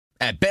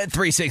At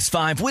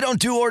Bet365, we don't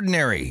do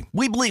ordinary.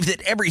 We believe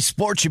that every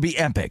sport should be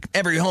epic.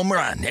 Every home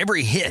run,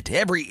 every hit,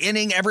 every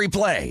inning, every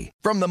play.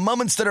 From the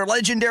moments that are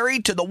legendary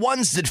to the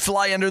ones that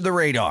fly under the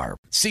radar.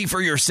 See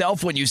for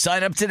yourself when you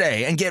sign up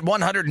today and get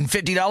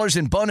 $150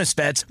 in bonus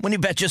bets when you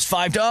bet just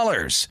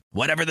 $5.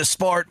 Whatever the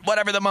sport,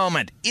 whatever the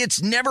moment,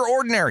 it's never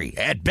ordinary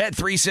at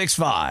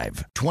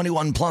Bet365.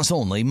 21 plus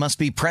only. Must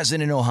be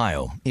present in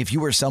Ohio. If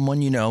you or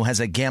someone you know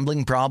has a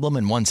gambling problem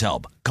and wants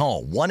help,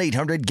 call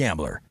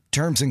 1-800-GAMBLER.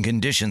 Terms and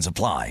conditions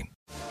apply.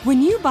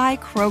 When you buy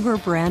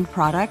Kroger brand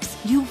products,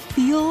 you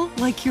feel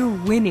like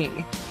you're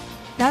winning.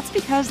 That's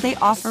because they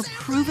offer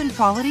proven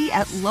quality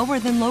at lower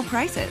than low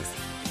prices.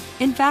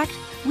 In fact,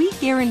 we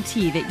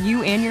guarantee that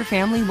you and your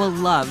family will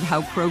love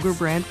how Kroger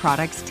brand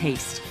products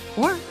taste,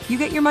 or you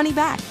get your money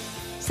back.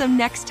 So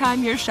next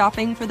time you're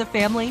shopping for the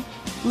family,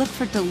 look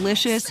for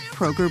delicious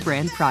Kroger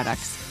brand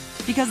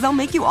products, because they'll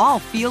make you all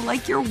feel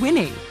like you're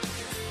winning.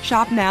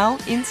 Shop now,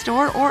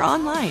 in-store, or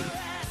online.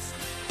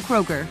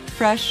 Kroger,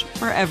 fresh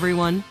for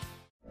everyone.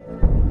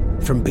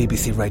 From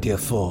BBC Radio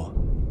 4,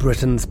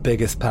 Britain's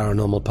biggest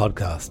paranormal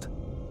podcast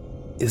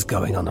is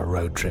going on a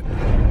road trip.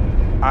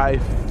 I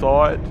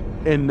thought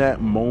in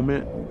that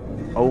moment,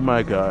 oh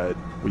my God,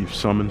 we've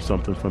summoned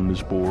something from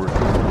this board.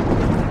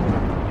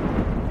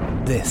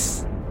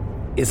 This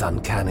is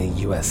Uncanny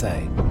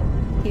USA.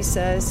 He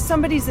says,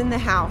 somebody's in the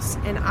house,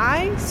 and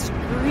I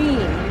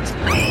screamed.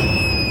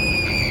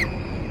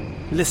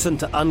 Listen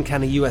to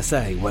Uncanny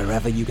USA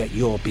wherever you get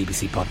your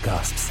BBC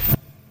podcasts,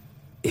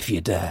 if you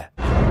dare.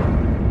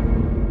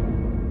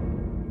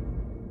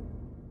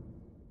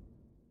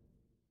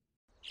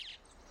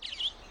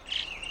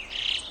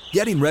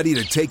 Getting ready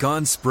to take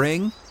on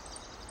spring?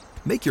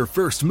 Make your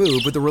first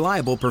move with the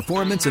reliable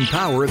performance and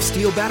power of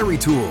Steel battery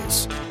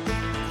tools.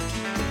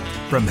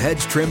 From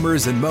hedge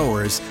trimmers and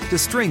mowers to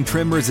string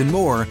trimmers and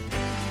more,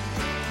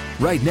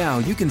 right now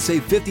you can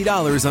save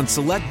 $50 on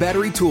select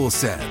battery tool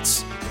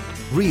sets.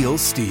 Real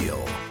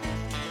Steel.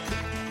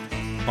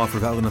 Offer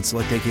valid on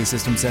select AK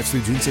system sets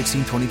through June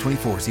 16,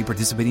 2024. See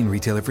participating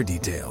retailer for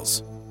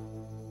details.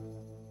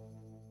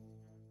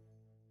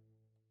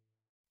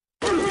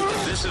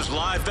 This is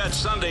Live Bet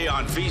Sunday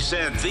on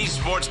VSiN, the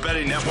Sports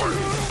Betting Network.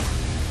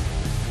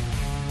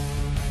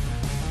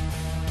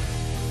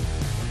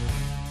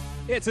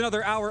 It's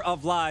another hour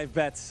of Live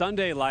Bet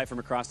Sunday, live from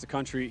across the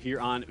country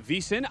here on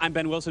VSiN. I'm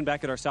Ben Wilson,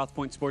 back at our South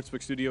Point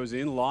Sportsbook studios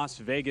in Las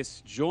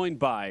Vegas, joined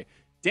by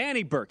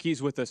Danny Burke.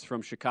 He's with us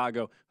from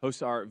Chicago,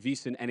 hosts our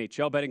VSiN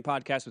NHL betting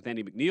podcast with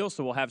Andy McNeil.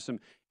 So we'll have some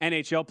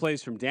NHL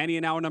plays from Danny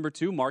in hour number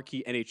 2.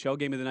 Marquee NHL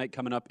game of the night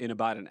coming up in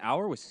about an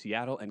hour with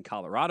Seattle and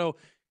Colorado.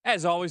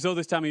 As always, though,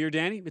 this time of year,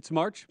 Danny, it's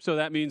March. So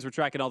that means we're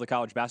tracking all the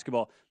college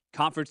basketball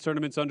conference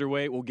tournaments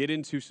underway. We'll get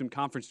into some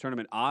conference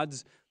tournament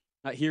odds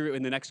here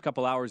in the next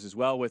couple hours as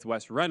well with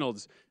Wes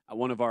Reynolds,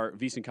 one of our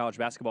VSiN college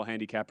basketball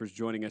handicappers,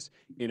 joining us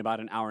in about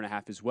an hour and a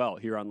half as well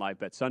here on Live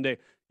Bet Sunday.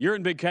 You're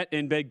in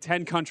Big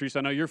Ten country, so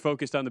I know you're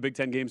focused on the Big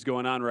Ten games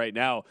going on right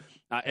now.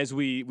 As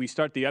we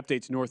start the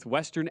updates,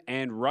 Northwestern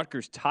and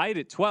Rutgers tied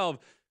at 12.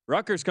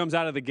 Rutgers comes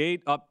out of the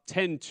gate up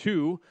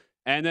 10-2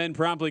 and then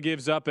promptly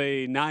gives up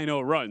a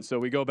 9-0 run. So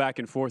we go back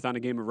and forth on a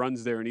game of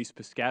runs there in East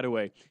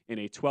Piscataway in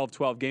a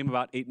 12-12 game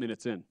about 8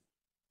 minutes in.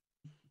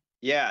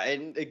 Yeah,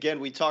 and again,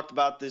 we talked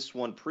about this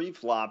one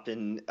pre-flop,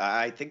 and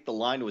I think the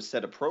line was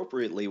set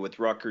appropriately with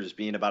Rutgers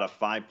being about a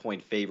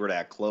 5-point favorite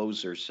at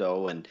close or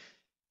so, and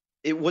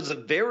it was a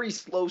very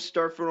slow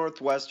start for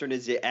Northwestern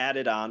as they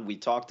added on. We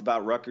talked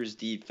about Rutgers'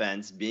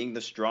 defense being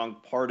the strong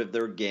part of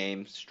their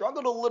game.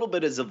 Struggled a little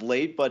bit as of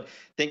late, but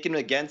thinking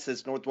against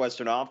this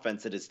Northwestern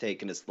offense that has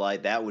taken a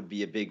slide, that would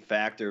be a big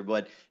factor.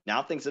 But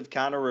now things have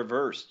kind of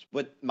reversed.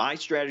 But my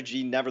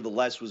strategy,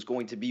 nevertheless, was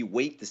going to be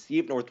wait to see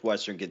if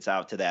Northwestern gets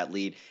out to that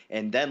lead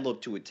and then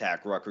look to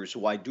attack Rutgers,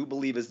 who I do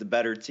believe is the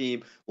better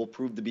team, will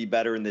prove to be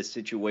better in this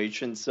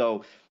situation.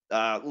 So,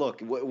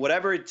 look,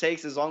 whatever it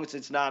takes, as long as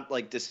it's not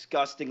like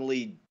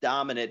disgustingly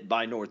dominant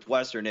by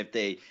Northwestern, if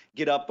they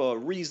get up a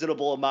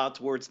reasonable amount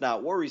to where it's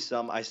not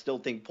worrisome, I still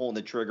think pulling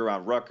the trigger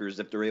on Rutgers,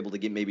 if they're able to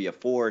get maybe a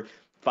 4,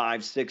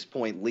 5, 6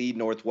 point lead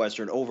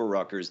Northwestern over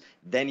Rutgers,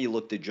 then you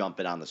look to jump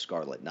it on the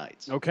Scarlet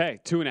Knights. Okay,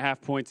 2.5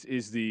 points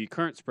is the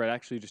current spread,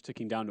 actually just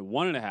ticking down to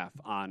 1.5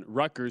 on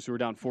Rutgers, who are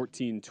down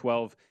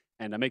 14-12.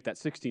 And I make that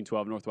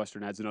 16-12.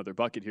 Northwestern adds another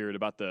bucket here at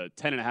about the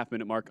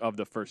 10.5-minute mark of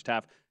the first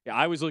half. Yeah,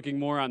 I was looking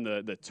more on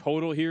the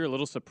total here. A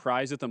little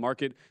surprised that the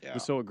market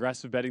was so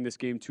aggressive betting this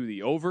game to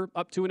the over,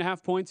 up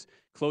 2.5 points,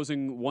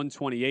 closing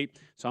 128.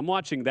 So I'm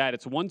watching that.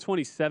 It's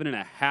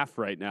 127.5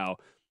 right now.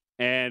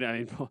 And I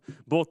mean,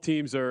 both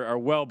teams are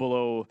well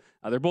below.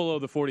 They're below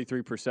the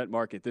 43%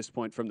 mark at this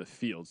point from the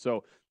field.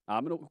 So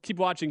I'm going to keep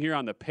watching here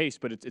on the pace,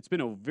 but it's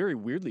been a very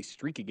weirdly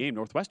streaky game.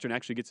 Northwestern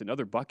actually gets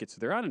another bucket, so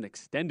they're on an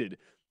extended.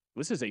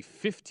 This is a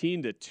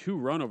 15-2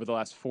 run over the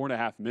last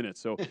 4.5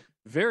 minutes. So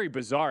very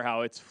bizarre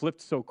how it's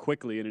flipped so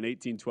quickly in an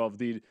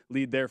 18-12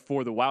 lead there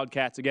for the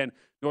Wildcats. Again,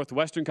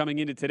 Northwestern coming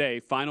into today,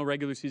 final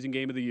regular season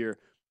game of the year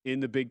in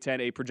the Big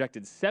Ten, a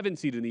projected 7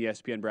 seed in the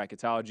ESPN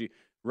bracketology.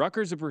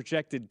 Rutgers a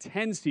projected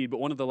 10 seed,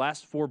 but one of the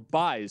last 4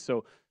 buys.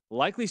 So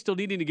likely still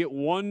needing to get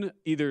one,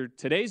 either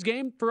today's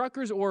game for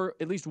Rutgers or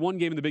at least one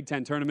game in the Big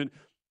Ten tournament.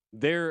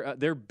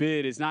 Their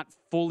bid is not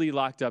fully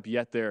locked up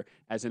yet there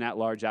as an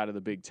at-large out of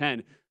the Big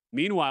Ten.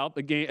 Meanwhile,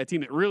 a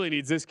team that really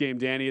needs this game,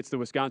 Danny, it's the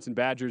Wisconsin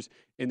Badgers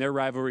in their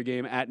rivalry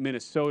game at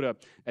Minnesota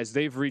as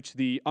they've reached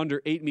the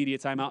under 8 media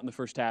timeout in the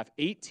first half.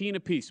 18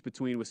 apiece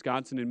between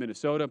Wisconsin and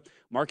Minnesota.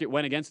 Market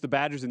went against the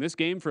Badgers in this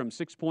game from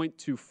 6-point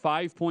to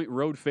 5-point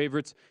road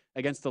favorites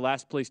against the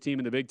last-place team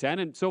in the Big Ten.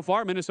 And so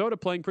far, Minnesota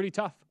playing pretty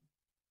tough.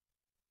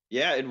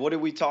 Yeah, and what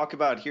did we talk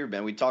about here,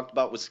 Ben? We talked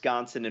about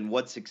Wisconsin and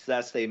what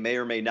success they may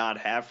or may not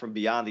have from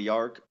beyond the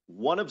arc.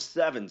 1 of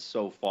 7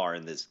 so far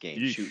in this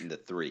game, shooting the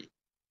 3.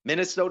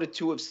 Minnesota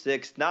 2 of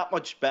 6, not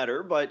much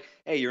better, but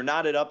hey, you're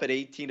knotted up at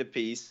 18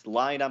 apiece.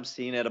 Line I'm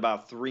seeing at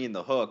about 3 in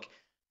the hook.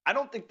 I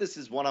don't think this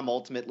is one I'm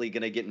ultimately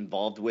going to get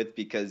involved with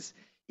because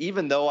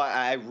even though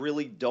I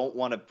really don't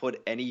want to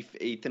put any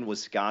faith in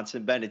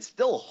Wisconsin, Ben, it's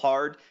still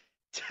hard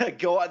to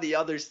go on the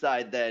other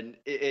side than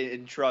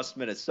and trust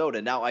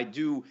Minnesota. Now, I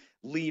do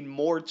lean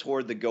more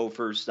toward the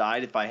Gophers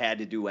side if I had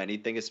to do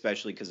anything,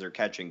 especially because they're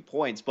catching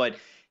points. But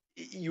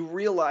you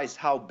realize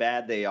how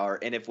bad they are.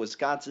 And if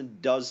Wisconsin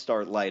does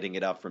start lighting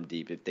it up from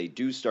deep, if they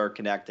do start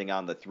connecting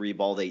on the 3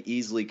 ball, they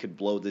easily could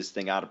blow this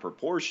thing out of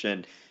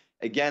proportion.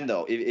 Again,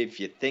 though, if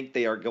you think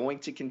they are going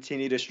to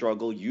continue to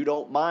struggle, you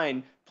don't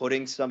mind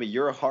putting some of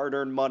your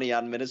hard-earned money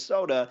on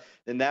Minnesota,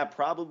 then that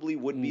probably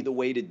would be the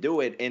way to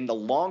do it. And the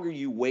longer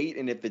you wait,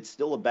 and if it's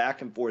still a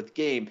back-and-forth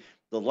game,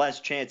 the less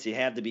chance you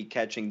have to be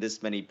catching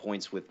this many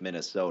points with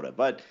Minnesota.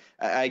 But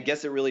I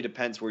guess it really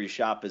depends where you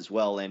shop as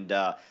well and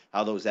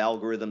how those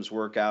algorithms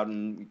work out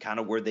and kind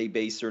of where they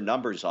base their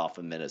numbers off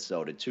of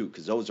Minnesota, too,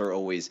 because those are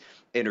always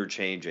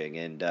interchanging.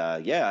 And,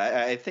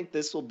 I think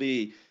this will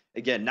be,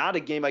 again, not a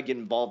game I get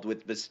involved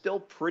with, but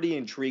still pretty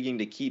intriguing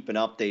to keep an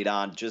update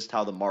on just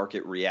how the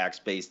market reacts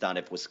based on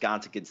if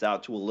Wisconsin gets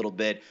out to a little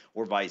bit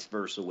or vice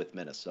versa with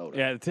Minnesota.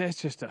 Yeah,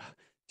 that's just a...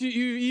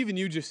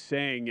 You just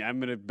saying I'm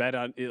going to bet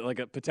on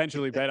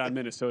potentially bet on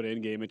Minnesota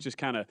in game. It just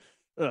kind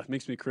of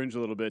makes me cringe a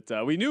little bit.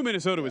 We knew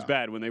Minnesota was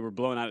bad when they were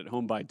blown out at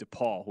home by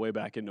DePaul way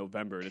back in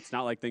November, and it's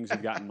not like things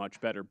have gotten much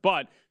better.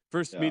 But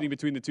first meeting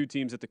between the two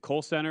teams at the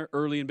Kohl Center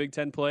early in Big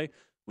Ten play,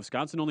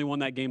 Wisconsin only won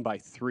that game by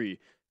 3.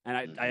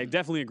 And I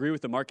definitely agree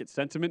with the market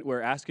sentiment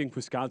where asking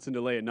Wisconsin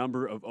to lay a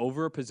number of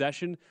over a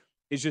possession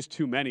is just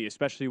too many,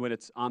 especially when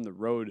it's on the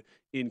road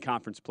in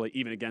conference play,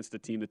 even against a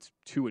team that's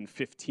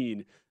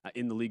 2-15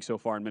 in the league so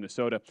far in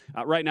Minnesota.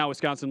 Right now,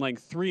 Wisconsin laying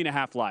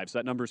 3.5 lives.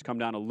 That number's come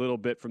down a little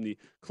bit from the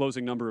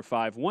closing number of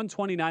 5.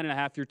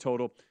 129.5 your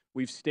total.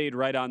 We've stayed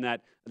right on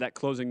that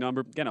closing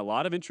number. Again, a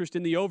lot of interest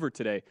in the over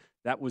today.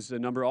 That was a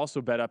number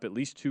also bet up at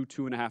least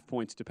 2.5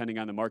 points, depending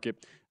on the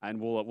market.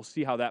 And we'll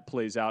see how that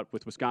plays out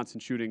with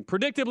Wisconsin shooting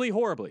predictably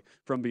horribly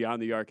from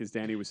beyond the arc, as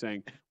Danny was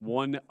saying,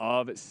 1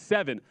 of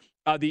 7.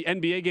 The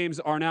NBA games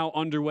are now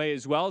underway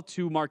as well.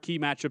 2 marquee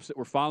matchups that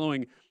we're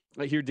following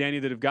here, Danny,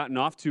 that have gotten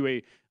off to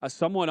a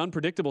somewhat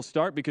unpredictable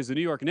start because the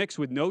New York Knicks,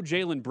 with no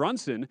Jalen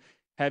Brunson,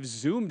 have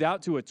zoomed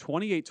out to a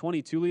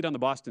 28-22 lead on the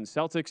Boston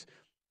Celtics.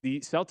 The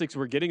Celtics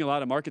were getting a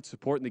lot of market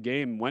support in the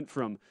game, went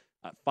from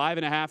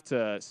 5.5 to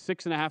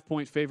 6.5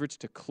 point favorites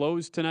to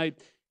close tonight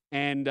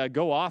and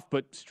go off,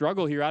 but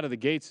struggle here out of the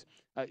gates.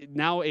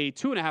 Now a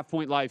 2.5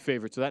 point live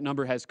favorite. So that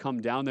number has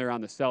come down there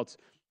on the Celts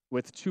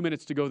with 2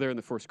 minutes to go there in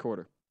the first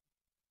quarter.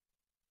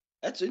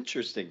 That's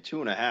interesting,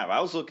 2.5.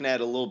 I was looking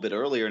at it a little bit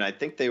earlier, and I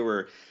think they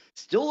were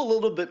still a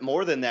little bit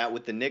more than that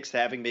with the Knicks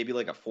having maybe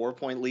like a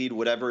 4-point lead,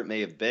 whatever it may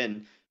have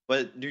been.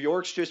 But New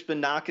York's just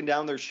been knocking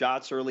down their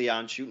shots early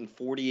on, shooting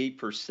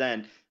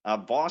 48%.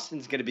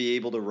 Boston's going to be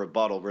able to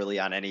rebuttal really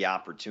on any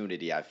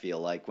opportunity, I feel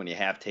like, when you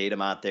have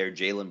Tatum out there,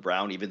 Jaylen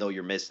Brown, even though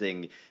you're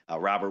missing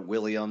Robert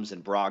Williams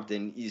and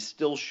Brogdon, you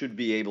still should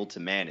be able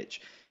to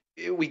manage.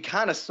 We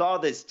kind of saw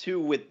this, too,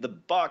 with the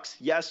Bucks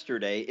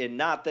yesterday, and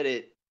not that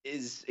it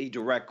is a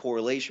direct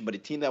correlation, but a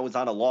team that was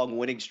on a long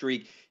winning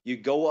streak, you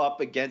go up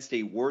against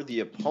a worthy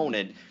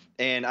opponent.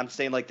 And I'm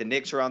saying like the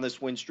Knicks are on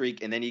this win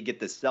streak, and then you get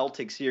the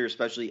Celtics here,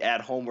 especially at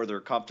home where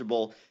they're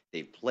comfortable.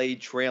 They've played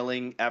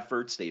trailing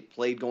efforts. They've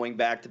played going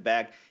back to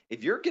back.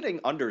 If you're getting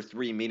under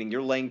 3, meaning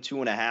you're laying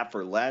 2.5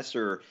 or less,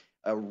 or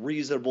a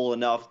reasonable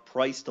enough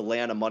price to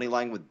lay on a money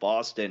line with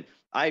Boston,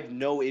 I have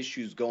no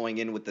issues going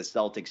in with the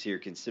Celtics here,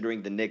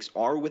 considering the Knicks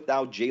are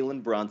without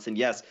Jalen Brunson.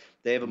 Yes,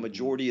 they have a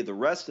majority of the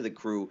rest of the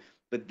crew,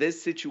 but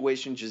this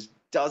situation just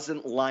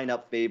doesn't line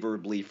up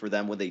favorably for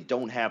them when they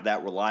don't have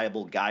that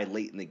reliable guy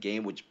late in the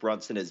game, which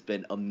Brunson has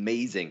been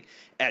amazing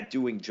at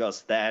doing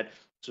just that.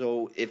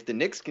 So if the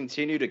Knicks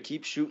continue to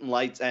keep shooting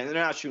lights, and they're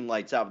not shooting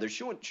lights out, they're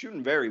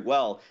shooting very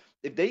well.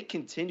 If they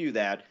continue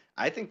that,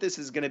 I think this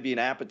is going to be an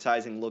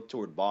appetizing look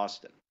toward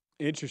Boston.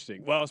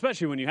 Interesting. Well,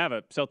 especially when you have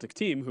a Celtics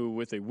team who,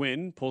 with a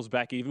win, pulls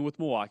back even with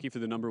Milwaukee for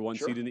the number 1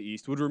 seed in the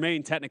East, would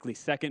remain technically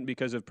second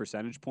because of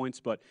percentage points,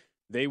 but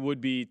they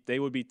would be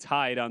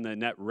tied on the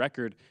net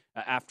record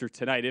after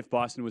tonight if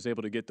Boston was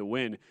able to get the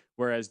win.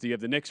 Whereas you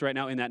have the Knicks right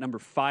now in that number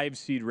 5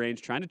 seed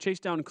range, trying to chase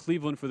down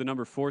Cleveland for the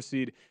number 4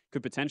 seed,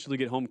 could potentially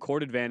get home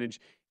court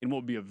advantage in what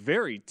would be a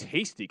very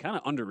tasty, kind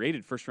of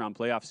underrated first-round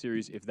playoff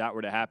series if that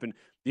were to happen.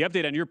 The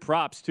update on your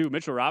props, too.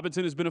 Mitchell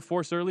Robinson has been a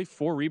force early,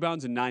 4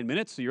 rebounds in 9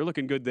 minutes, so you're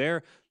looking good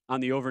there on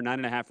the over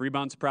 9.5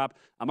 rebounds prop.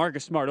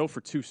 Marcus Smart 0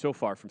 for 2 so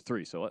far from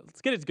 3. So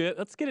let's get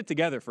it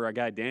together for our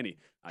guy Danny.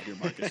 Here,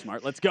 Marcus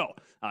Smart. Let's go.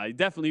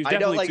 Definitely. I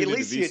know, like at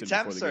least the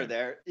attempts are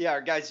there. Yeah,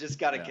 our guys just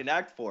got to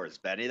connect for us,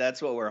 Benny.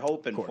 That's what we're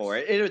hoping for.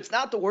 And it's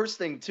not the worst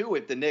thing too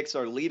if the Knicks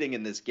are leading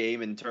in this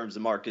game in terms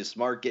of Marcus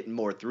Smart getting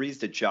more threes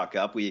to chuck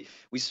up. We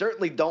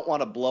certainly don't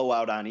want to blow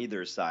out on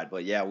either side,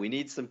 but yeah, we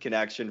need some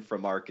connection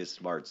from Marcus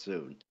Smart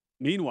soon.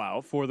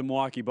 Meanwhile, for the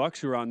Milwaukee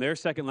Bucks, who are on their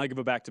second leg of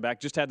a back-to-back,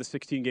 just had the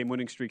 16-game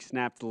winning streak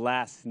snapped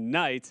last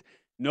night.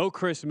 No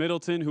Chris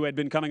Middleton, who had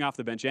been coming off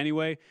the bench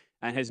anyway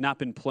and has not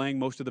been playing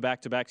most of the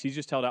back-to-backs. He's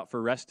just held out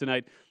for rest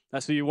tonight.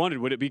 So you wondered,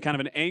 would it be kind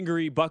of an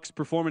angry Bucks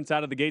performance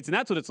out of the gates? And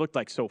that's what it's looked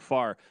like so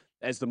far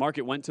as the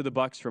market went to the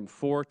Bucks from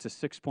 4 to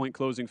 6-point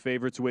closing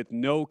favorites with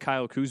no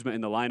Kyle Kuzma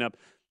in the lineup.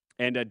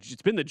 And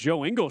it's been the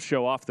Joe Ingles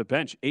show off the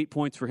bench. 8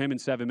 points for him in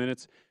 7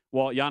 minutes,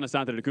 while Giannis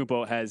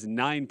Antetokounmpo has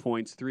 9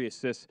 points, 3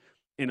 assists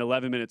in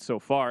 11 minutes so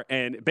far.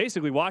 And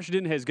basically,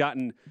 Washington has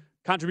gotten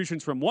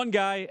contributions from one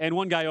guy and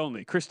one guy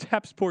only,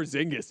 Kristaps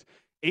Porzingis.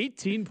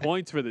 18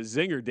 points for the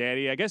Zinger,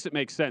 Danny. I guess it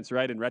makes sense,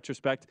 right, in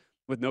retrospect,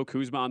 with no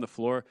Kuzma on the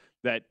floor,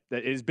 that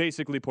is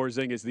basically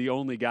Porzingis the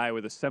only guy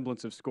with a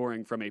semblance of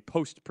scoring from a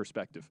post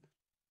perspective.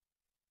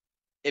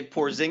 If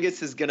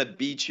Porzingis is going to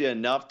beat you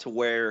enough to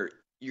where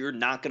you're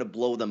not going to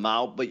blow them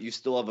out, but you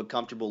still have a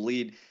comfortable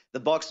lead, the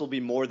Bucks will be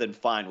more than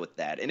fine with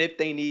that. And if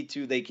they need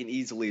to, they can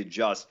easily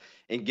adjust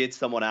and get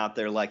someone out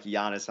there like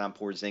Giannis on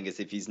Porzingis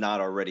if he's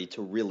not already,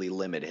 to really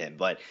limit him.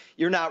 But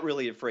you're not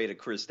really afraid of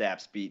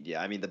Kristaps beating you.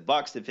 I mean, the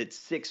Bucks have hit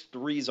 6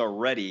 threes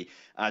already,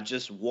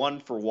 just 1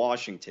 for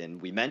Washington.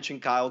 We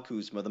mentioned Kyle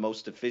Kuzma, the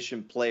most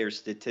efficient player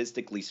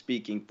statistically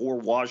speaking for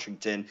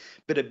Washington,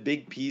 but a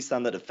big piece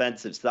on the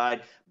defensive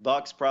side.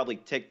 Bucks probably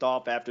ticked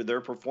off after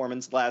their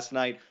performance last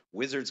night.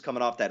 Wizards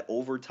coming off that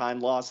overtime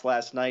loss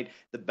last night.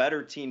 The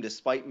better team,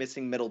 despite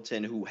missing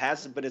Middleton, who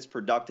hasn't been as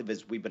productive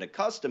as we've been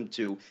accustomed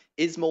to,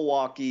 is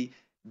Milwaukee.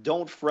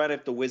 Don't fret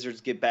if the Wizards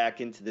get back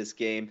into this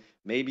game.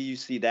 Maybe you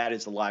see that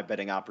as a live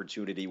betting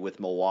opportunity with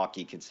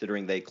Milwaukee,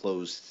 considering they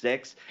closed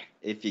 6.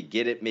 If you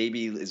get it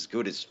maybe as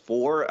good as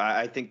 4,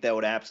 I think that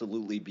would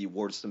absolutely be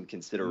worth some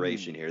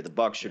consideration here. The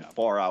Bucks should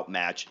far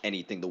outmatch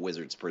anything the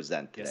Wizards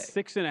present today.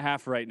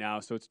 6.5 right now,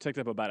 so it's ticked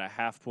up about a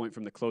half point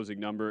from the closing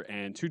number,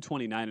 and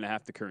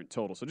 229.5 the current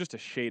total. So just a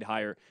shade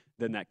higher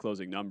than that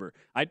closing number.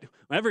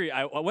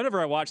 Whenever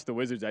I watch the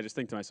Wizards, I just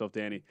think to myself,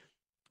 Danny,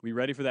 we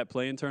ready for that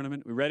play-in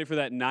tournament? We ready for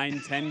that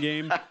 9-10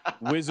 game?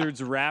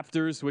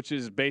 Wizards-Raptors, which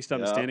is based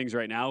on the standings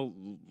right now,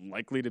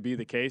 likely to be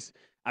the case.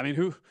 I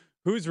mean,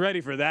 who's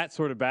ready for that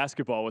sort of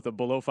basketball with a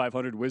below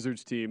 500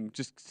 Wizards team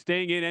just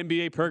staying in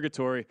NBA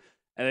purgatory?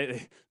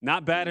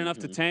 Not bad enough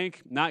to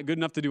tank, not good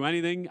enough to do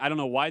anything. I don't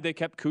know why they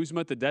kept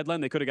Kuzma at the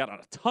deadline. They could have gotten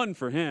a ton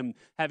for him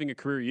having a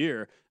career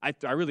year.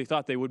 I really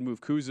thought they would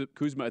move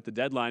Kuzma at the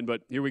deadline,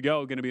 but here we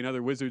go. Going to be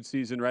another Wizards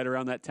season right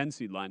around that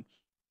 10-seed line.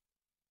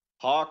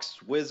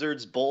 Hawks,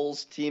 Wizards,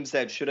 Bulls, teams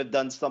that should have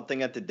done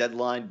something at the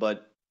deadline,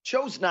 but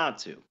chose not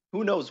to.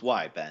 Who knows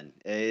why, Ben?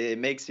 It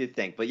makes you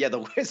think. But yeah,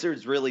 the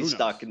Wizards really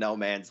stuck in no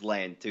man's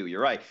land, too.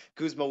 You're right.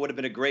 Kuzma would have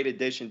been a great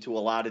addition to a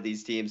lot of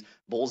these teams.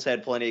 Bulls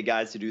had plenty of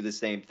guys to do the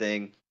same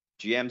thing.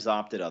 GMs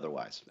opted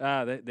otherwise.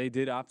 They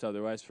did opt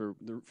otherwise for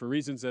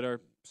reasons that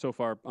are so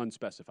far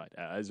unspecified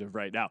as of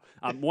right now.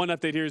 One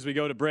update here as we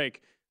go to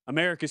break.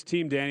 America's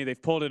team, Danny,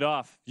 they've pulled it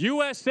off.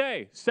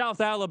 USA,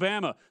 South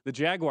Alabama. The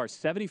Jaguars,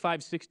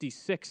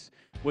 75-66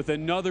 with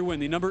another win.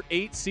 The number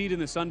 8 seed in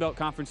the Sun Belt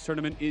Conference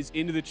tournament is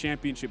into the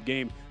championship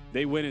game.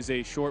 They win as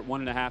a short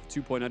 1.5,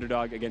 2-point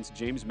underdog against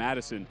James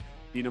Madison,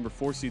 the number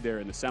 4 seed there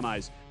in the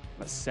semis.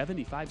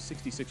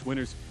 75-66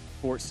 winners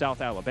for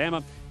South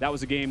Alabama. That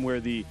was a game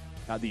where the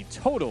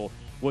total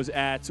was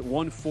at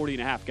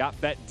 140.5. Got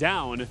bet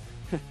down.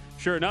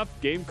 Sure enough,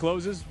 game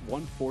closes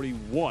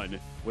 141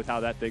 with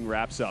how that thing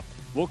wraps up.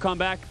 We'll come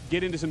back,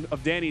 get into some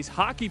of Danny's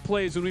hockey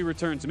plays when we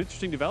return. Some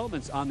interesting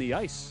developments on the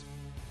ice.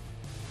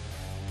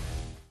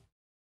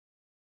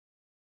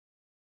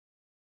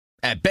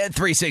 At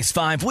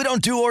Bet365, we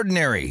don't do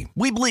ordinary.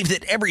 We believe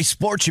that every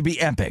sport should be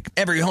epic.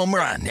 Every home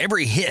run,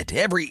 every hit,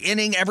 every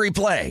inning, every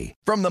play.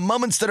 From the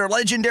moments that are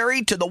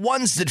legendary to the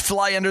ones that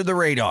fly under the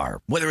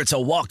radar. Whether it's a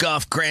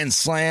walk-off grand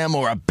slam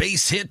or a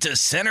base hit to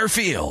center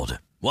field.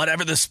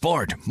 Whatever the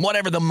sport,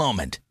 whatever the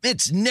moment,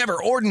 it's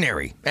never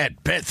ordinary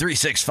at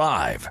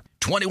Bet365.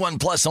 21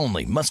 plus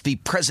only. Must be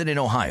present in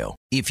Ohio.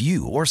 If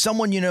you or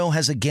someone you know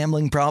has a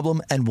gambling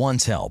problem and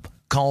wants help,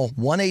 call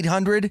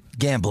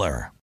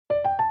 1-800-GAMBLER.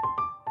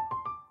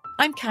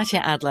 I'm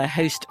Katya Adler,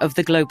 host of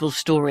The Global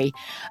Story.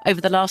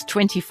 Over the last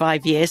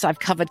 25 years, I've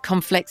covered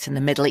conflicts in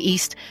the Middle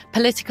East,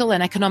 political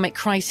and economic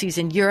crises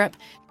in Europe,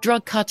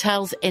 drug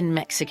cartels in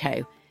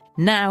Mexico.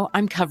 Now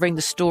I'm covering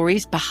the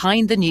stories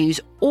behind the news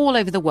all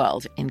over the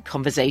world in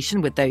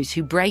conversation with those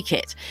who break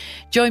it.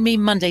 Join me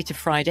Monday to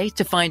Friday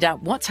to find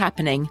out what's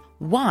happening,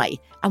 why,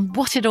 and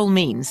what it all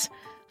means.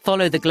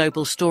 Follow The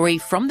Global Story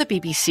from the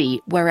BBC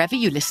wherever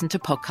you listen to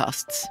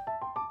podcasts.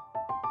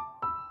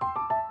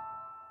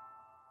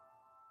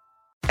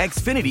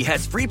 Xfinity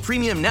has free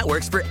premium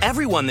networks for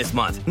everyone this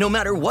month, no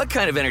matter what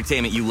kind of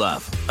entertainment you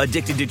love.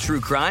 Addicted to true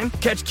crime?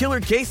 Catch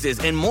killer cases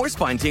and more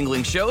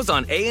spine-tingling shows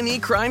on A&E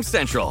Crime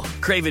Central.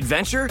 Crave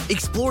adventure?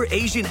 Explore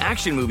Asian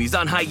action movies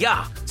on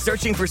Hi-Ya.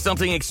 Searching for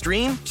something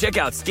extreme? Check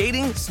out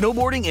skating,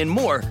 snowboarding, and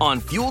more on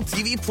Fuel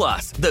TV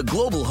Plus, the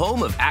global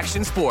home of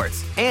action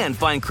sports. And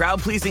find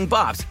crowd-pleasing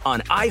bops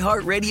on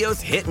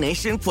iHeartRadio's Hit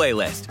Nation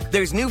playlist.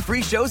 There's new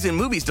free shows and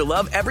movies to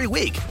love every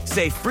week.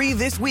 Say free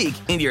this week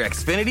in your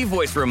Xfinity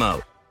voice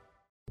remote.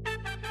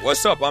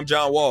 What's up? I'm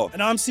John Wall.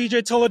 And I'm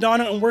CJ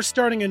Toledano, and we're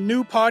starting a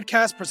new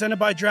podcast presented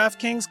by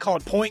DraftKings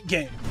called Point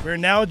Game. We're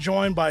now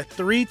joined by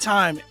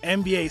three-time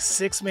NBA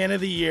Sixth Man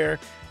of the Year,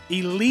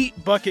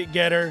 elite bucket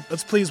getter.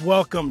 Let's please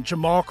welcome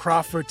Jamal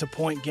Crawford to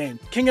Point Game.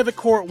 King of the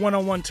Court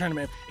one-on-one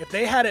tournament. If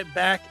they had it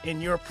back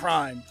in your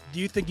prime, do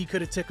you think you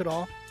could have took it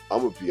all? I'm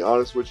going to be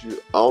honest with you.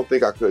 I don't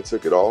think I could have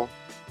took it all,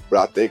 but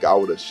I think I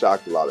would have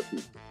shocked a lot of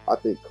people. I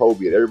think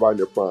Kobe and everybody in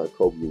their prime,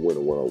 Kobe would win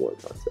a one-on-one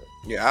contest.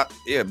 Yeah,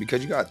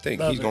 because you got to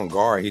think, he's going to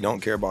guard. He don't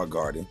care about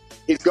guarding.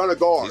 He's going to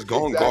guard. He's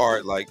going to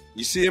guard. Like,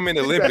 you see him in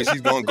the Olympics, he's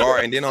going to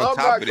guard. And then on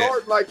top of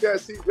that. Like that,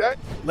 see that?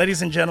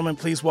 Ladies and gentlemen,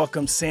 please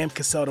welcome Sam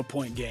Cassell to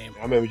Point Game.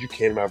 I remember you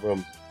came out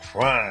from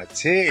prime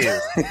 10.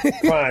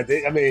 I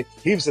mean,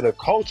 he was in a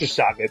culture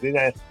shock. And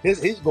then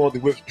he's going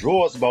through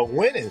withdrawals about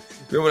winning.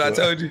 Remember what I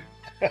told you?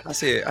 I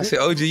said,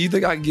 OG, you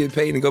think I can get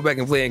paid and go back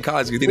and play in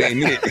college because it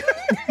ain't it?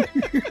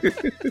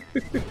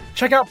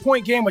 Check out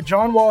Point Game with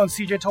John Wall and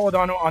CJ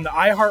Toledano on the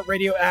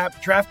iHeartRadio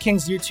app,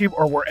 DraftKings YouTube,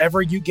 or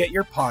wherever you get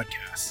your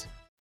podcasts.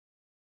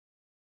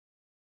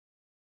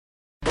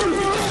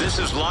 This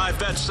is Live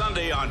Bet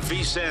Sunday on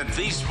VSiN,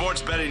 the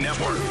Sports Betting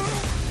Network.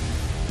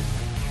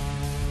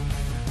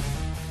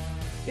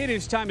 It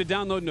is time to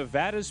download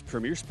Nevada's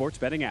premier sports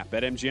betting app,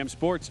 BetMGM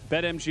Sports.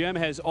 BetMGM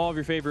has all of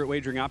your favorite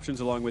wagering options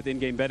along with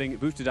in-game betting,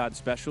 boosted odds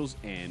specials,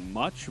 and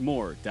much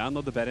more.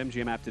 Download the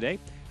BetMGM app today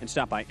and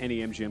stop by any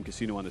MGM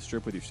casino on the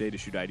Strip with your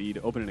state-issued ID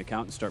to open an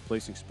account and start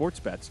placing sports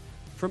bets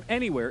from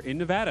anywhere in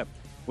Nevada.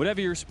 Whatever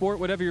your sport,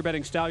 whatever your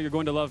betting style, you're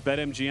going to love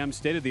BetMGM's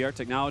state-of-the-art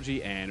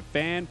technology and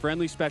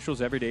fan-friendly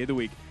specials every day of the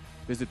week.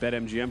 Visit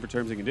BetMGM for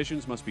terms and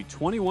conditions. Must be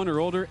 21 or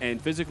older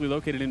and physically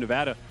located in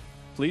Nevada.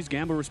 Please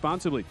gamble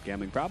responsibly.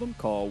 Gambling problem?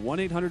 Call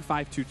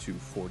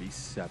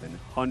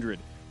 1-800-522-4700.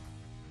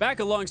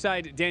 Back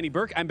alongside Danny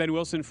Burke, I'm Ben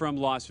Wilson from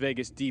Las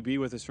Vegas. DB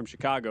with us from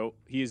Chicago.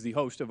 He is the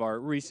host of our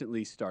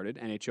recently started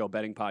NHL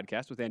betting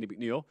podcast with Andy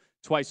McNeil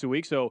twice a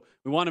week. So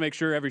we want to make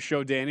sure every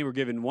show, Danny, we're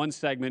giving one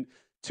segment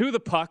to the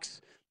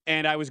pucks.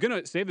 And I was going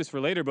to save this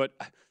for later, but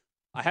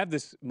I have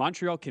this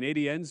Montreal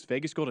Canadiens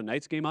Vegas Golden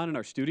Knights game on in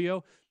our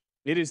studio.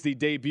 It is the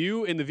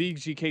debut in the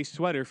VGK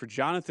sweater for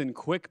Jonathan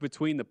Quick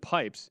between the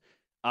pipes.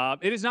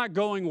 It is not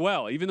going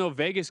well. Even though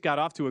Vegas got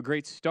off to a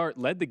great start,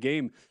 led the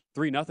game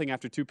 3-0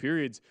 after two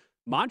periods,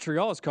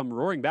 Montreal has come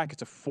roaring back.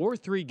 It's a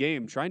 4-3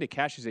 game, trying to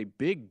cash as a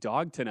big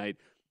dog tonight,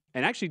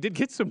 and actually did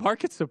get some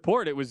market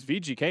support. It was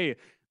VGK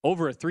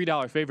over a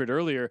 $3 favorite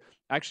earlier.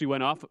 Actually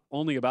went off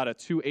only about a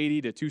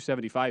 $2.80 to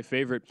 $2.75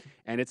 favorite,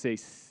 and it's a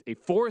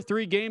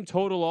 4-3 game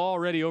total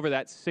already over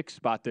that 6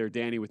 spot there,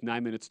 Danny, with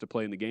 9 minutes to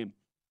play in the game.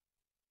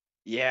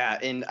 Yeah,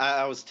 and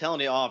I was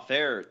telling you off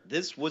air,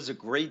 this was a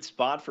great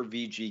spot for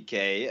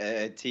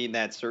VGK, a team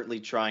that's certainly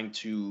trying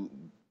to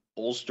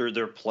bolster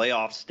their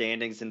playoff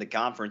standings in the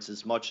conference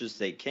as much as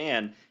they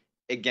can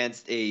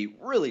against a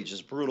really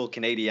just brutal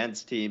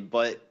Canadiens team.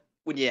 But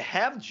when you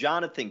have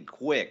Jonathan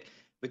Quick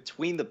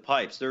between the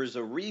pipes, there's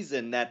a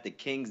reason that the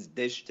Kings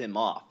dished him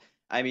off.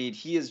 I mean,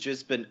 he has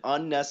just been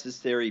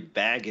unnecessary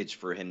baggage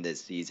for him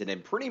this season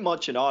and pretty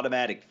much an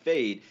automatic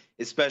fade,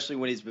 especially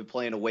when he's been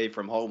playing away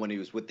from home when he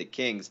was with the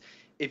Kings,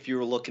 if you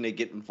were looking to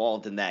get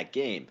involved in that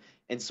game.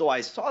 And so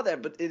I saw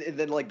that, but and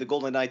then like the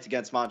Golden Knights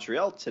against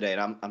Montreal today,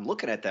 and I'm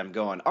looking at them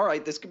going, all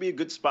right, this could be a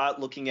good spot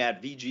looking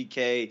at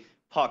VGK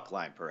puck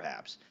line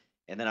perhaps.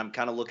 And then I'm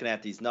kind of looking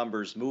at these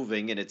numbers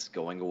moving, and it's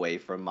going away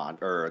from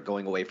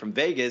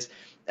Vegas.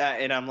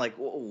 And I'm like,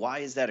 well, why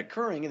is that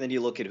occurring? And then you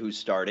look at who's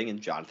starting,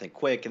 and Jonathan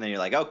Quick, and then you're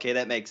like, okay,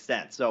 that makes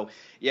sense. So,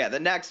 yeah, the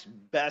next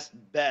best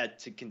bet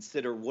to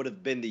consider would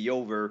have been the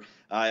over,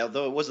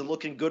 although it wasn't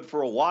looking good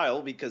for a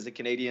while because the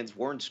Canadiens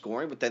weren't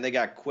scoring. But then they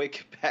got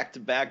quick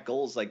back-to-back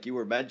goals like you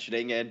were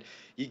mentioning, and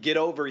you get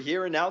over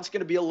here, and now it's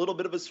going to be a little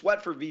bit of a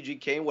sweat for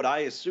VGK, and what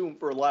I assume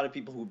for a lot of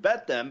people who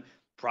bet them,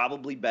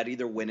 probably bet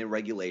either win in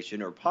regulation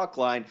or puck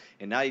line,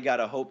 and now you got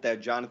to hope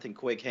that Jonathan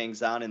Quick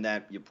hangs on and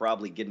that you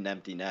probably get an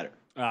empty netter.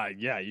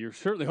 Yeah, you're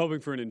certainly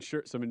hoping for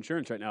some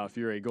insurance right now if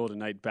you're a Golden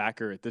Knight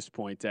backer at this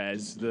point,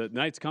 as the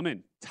Knights come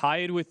in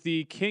tied with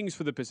the Kings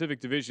for the Pacific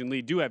Division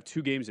lead. Do have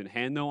 2 games in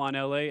hand, though, on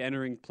LA,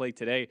 entering play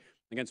today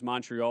against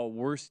Montreal,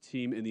 worst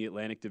team in the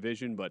Atlantic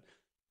Division, but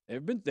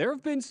there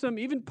have been some,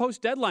 even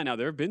post-deadline now,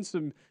 there have been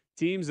some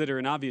teams that are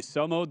in obvious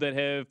sell mode that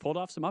have pulled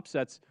off some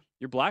upsets.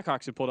 Your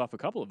Blackhawks have pulled off a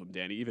couple of them,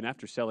 Danny, even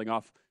after selling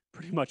off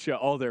pretty much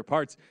all their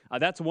parts.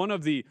 That's one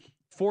of the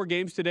 4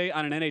 games today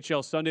on an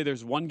NHL Sunday.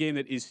 There's one game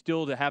that is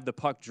still to have the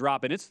puck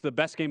drop, and it's the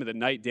best game of the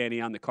night, Danny,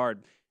 on the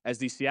card. As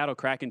the Seattle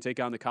Kraken take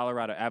on the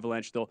Colorado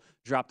Avalanche, they'll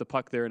drop the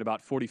puck there in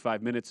about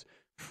 45 minutes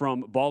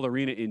from Ball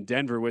Arena in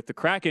Denver, with the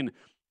Kraken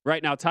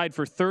right now tied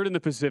for 3rd in the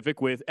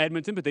Pacific with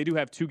Edmonton, but they do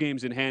have 2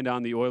 games in hand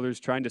on the Oilers,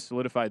 trying to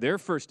solidify their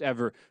first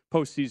ever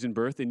postseason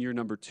berth in year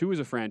number 2 as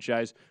a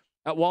franchise.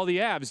 While the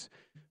Avs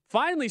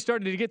finally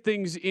started to get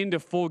things into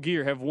full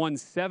gear, have won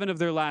 7 of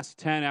their last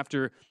 10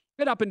 after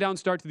an up and down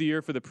start to the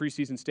year for the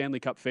preseason Stanley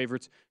Cup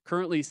favorites.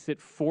 Currently sit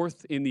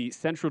 4th in the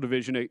Central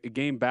Division, a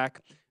game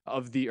back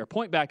of the, or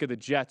point back of the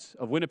Jets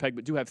of Winnipeg,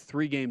 but do have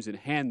 3 games in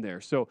hand there.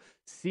 So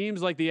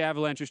seems like the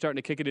Avalanche are starting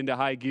to kick it into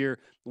high gear,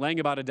 laying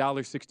about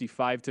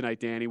 $1.65 tonight,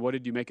 Danny. What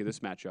did you make of this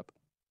matchup?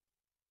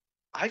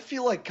 I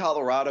feel like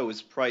Colorado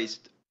is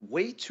priced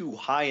way too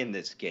high in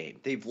this game.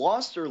 They've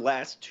lost their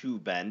last 2,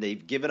 Ben.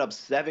 They've given up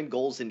 7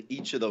 goals in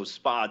each of those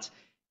spots.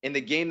 And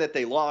the game that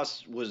they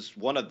lost was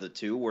one of the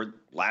 2, where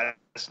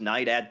last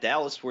night at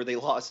Dallas, where they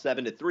lost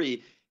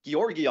 7-3.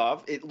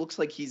 Georgiev, it looks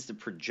like he's the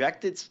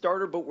projected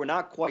starter, but we're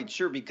not quite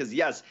sure because,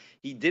 yes,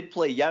 he did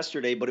play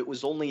yesterday, but it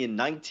was only in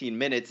 19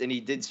 minutes, and he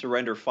did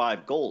surrender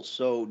 5 goals.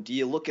 So do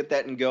you look at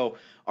that and go,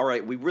 all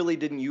right, we really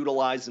didn't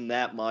utilize him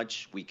that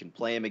much, we can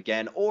play him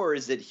again? Or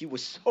is it he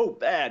was so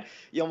bad,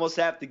 you almost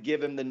have to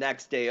give him the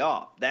next day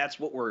off?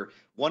 That's what we're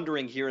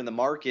wondering here in the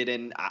market,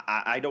 and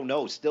I don't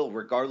know still,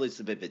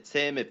 regardless of if it's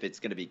him, if it's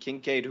going to be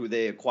Kincaid, who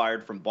they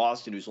acquired from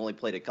Boston, who's only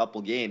played a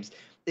couple games.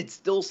 It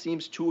still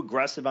seems too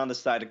aggressive on the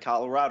side of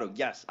Colorado.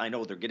 Yes, I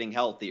know they're getting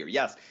healthier.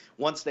 Yes,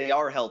 once they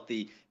are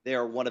healthy, they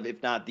are one of,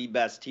 if not the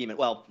best team.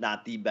 Well,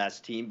 not the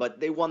best team, but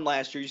they won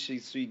last year,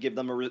 so you give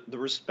them the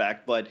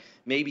respect, but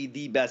maybe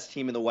the best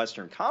team in the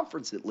Western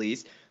Conference at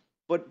least.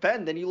 But,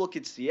 Ben, then you look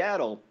at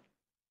Seattle.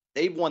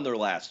 They've won their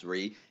last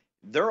 3.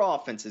 Their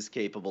offense is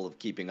capable of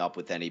keeping up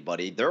with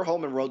anybody. Their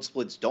home and road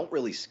splits don't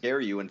really scare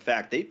you. In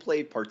fact, they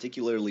play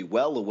particularly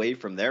well away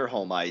from their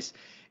home ice.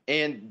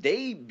 And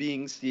they,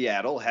 being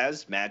Seattle,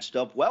 has matched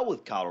up well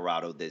with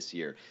Colorado this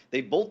year.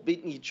 They've both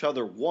beaten each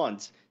other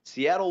once.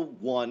 Seattle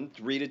won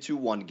 3-2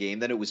 one game.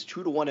 Then it was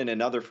 2-1 in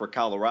another for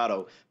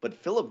Colorado. But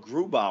Philip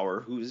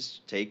Grubauer,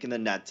 who's taken the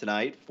net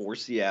tonight for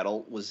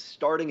Seattle, was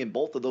starting in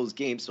both of those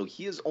games. So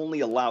he has only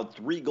allowed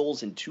 3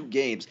 goals in 2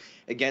 games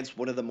against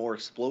one of the more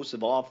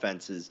explosive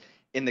offenses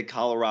in the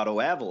Colorado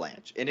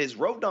Avalanche. And his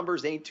road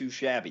numbers ain't too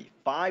shabby.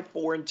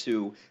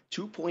 5-4-2,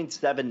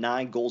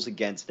 2.79 goals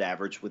against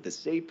average with a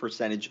save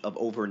percentage of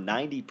over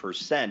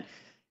 90%.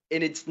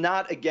 And it's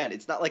not, again,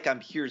 it's not like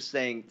I'm here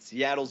saying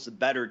Seattle's a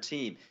better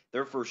team.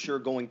 They're for sure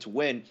going to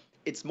win.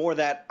 It's more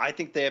that I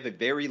think they have a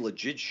very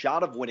legit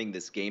shot of winning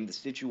this game. The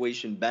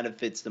situation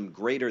benefits them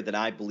greater than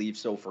I believe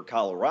so for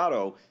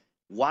Colorado.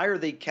 Why are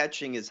they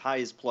catching as high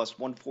as plus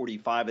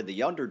 145 in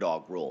the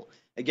underdog rule?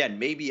 Again,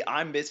 maybe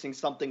I'm missing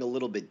something a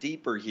little bit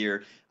deeper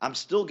here. I'm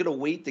still going to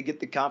wait to get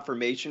the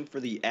confirmation for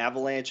the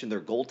Avalanche and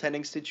their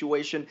goaltending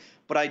situation,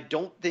 but I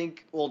don't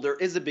think, well, there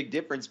is a big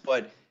difference,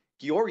 but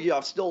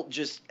Georgiev still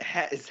just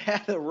has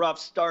had a rough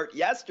start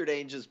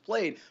yesterday and just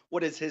played.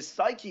 What is his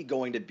psyche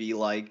going to be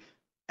like?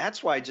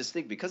 That's why I just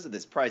think because of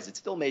this price, it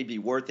still may be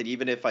worth it,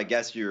 even if I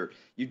guess you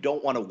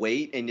don't want to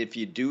wait, and if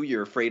you do,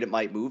 you're afraid it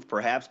might move.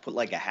 Perhaps put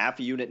like a half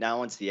a unit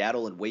now in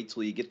Seattle and wait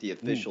till you get the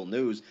official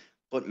news.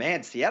 But,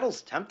 man,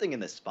 Seattle's tempting in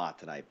this spot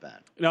tonight, Ben.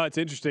 No, it's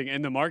interesting.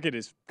 And the market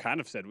has kind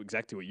of said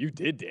exactly what you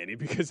did, Danny,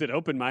 because it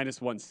opened minus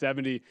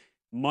 170.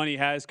 Money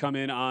has come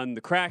in on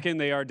the Kraken.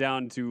 They are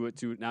down to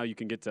now you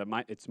can get to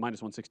it's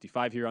minus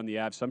 165 here on the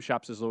Avs. Some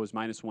shops as low as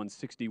minus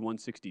 160,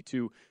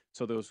 162.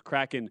 So those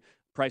Kraken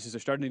prices are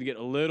starting to get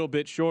a little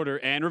bit shorter.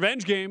 And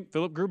revenge game,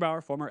 Philip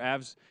Grubauer, former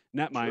Avs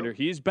netminder,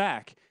 he's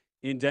back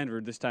in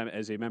Denver, this time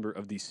as a member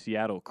of the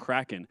Seattle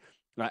Kraken.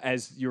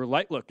 As you're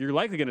likely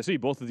going to see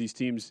both of these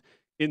teams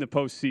in the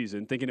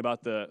postseason, thinking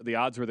about the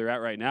odds where they're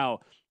at right now,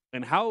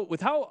 and how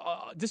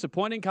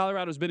disappointing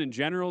Colorado's been in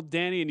general,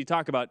 Danny, and you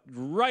talk about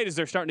right as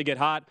they're starting to get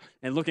hot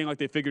and looking like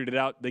they figured it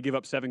out, they give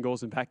up 7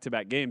 goals in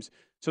back-to-back games.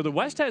 So the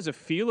West has a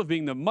feel of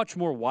being the much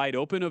more wide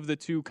open of the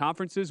two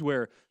conferences,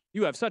 where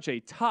you have such a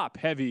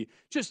top-heavy,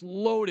 just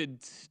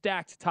loaded,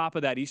 stacked top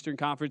of that Eastern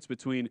Conference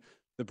between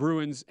the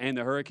Bruins and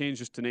the Hurricanes,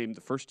 just to name the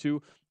first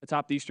two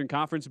atop the Eastern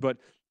Conference. But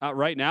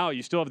right now,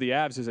 you still have the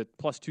Avs as a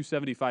plus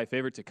 275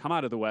 favorite to come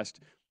out of the West,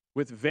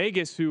 with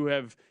Vegas, who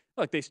have,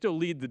 they still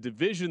lead the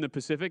division in the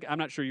Pacific. I'm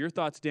not sure your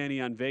thoughts, Danny,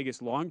 on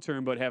Vegas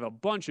long-term, but have a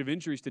bunch of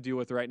injuries to deal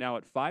with right now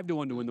at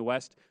 5-1 to win the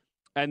West.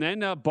 And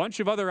then a bunch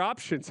of other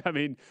options. I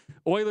mean,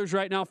 Oilers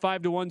right now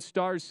 5-1,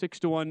 Stars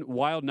 6-1,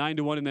 Wild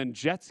 9-1, and then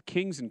Jets,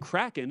 Kings, and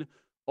Kraken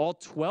all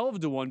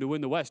 12-1 to win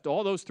the West.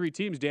 All those 3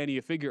 teams, Danny,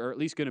 you figure are at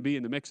least going to be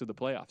in the mix of the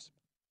playoffs.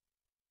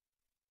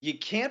 You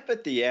can't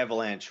bet the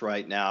Avalanche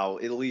right now,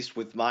 at least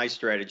with my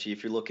strategy,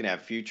 if you're looking at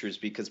futures,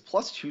 because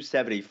plus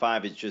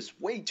 275 is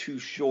just way too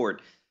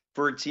short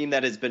for a team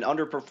that has been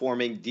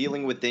underperforming,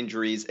 dealing with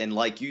injuries, and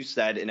like you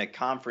said, in a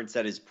conference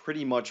that is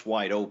pretty much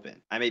wide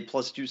open. I mean,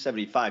 plus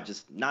 275,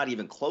 just not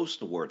even close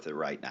to worth it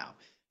right now.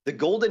 The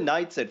Golden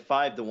Knights at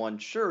 5-1,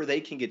 sure, they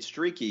can get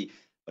streaky.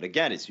 But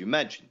again, as you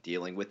mentioned,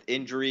 dealing with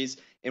injuries.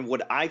 And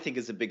what I think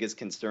is the biggest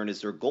concern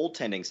is their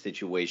goaltending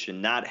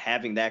situation, not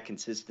having that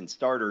consistent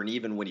starter. And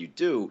even when you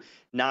do,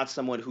 not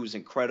someone who's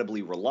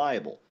incredibly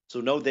reliable. So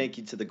no thank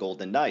you to the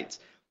Golden Knights.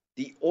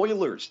 The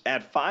Oilers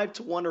at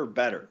 5-1 or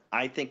better,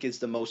 I think is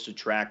the most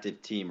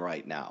attractive team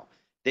right now.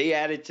 They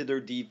added to their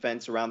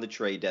defense around the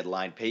trade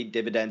deadline, paid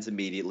dividends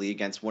immediately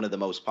against one of the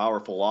most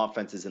powerful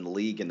offenses in the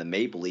league in the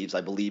Maple Leafs.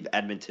 I believe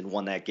Edmonton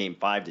won that game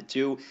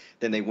 5-2.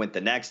 Then they went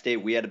the next day.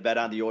 We had a bet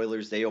on the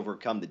Oilers. They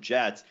overcome the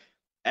Jets.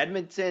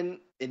 Edmonton,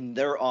 in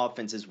their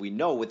offense, as we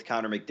know, with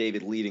Connor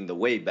McDavid leading the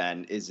way,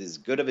 Ben, is as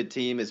good of a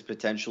team as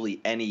potentially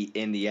any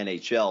in the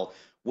NHL.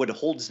 What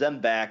holds them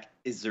back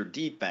is their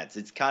defense.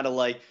 It's kind of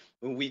like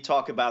when we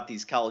talk about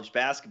these college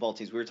basketball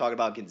teams, we were talking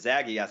about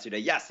Gonzaga yesterday.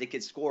 Yes, they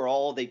can score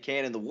all they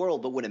can in the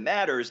world, but when it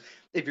matters,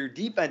 if your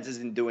defense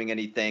isn't doing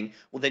anything,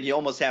 well, then you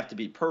almost have to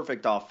be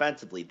perfect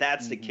offensively.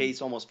 That's the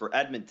case almost for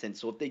Edmonton.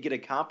 So if they get a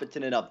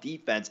competent enough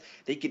defense,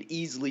 they could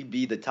easily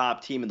be the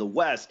top team in the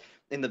West.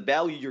 And the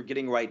value you're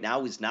getting right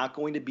now is not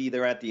going to be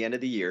there at the end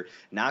of the year,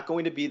 not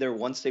going to be there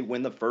once they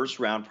win the first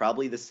round,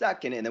 probably the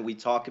second. And then we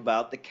talk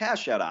about the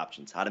cash out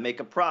options, how to make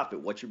a profit,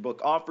 what your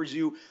book offers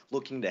you,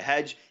 looking to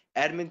hedge.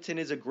 Edmonton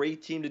is a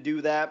great team to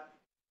do that.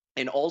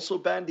 And also,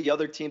 Ben, the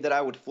other team that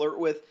I would flirt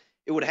with,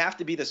 it would have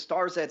to be the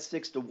Stars at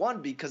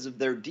 6-1 because of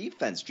their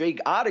defense. Jake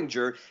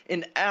Ottinger,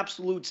 an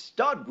absolute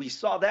stud. We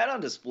saw that on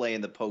display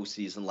in the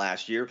postseason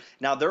last year.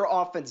 Now, their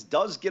offense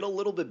does get a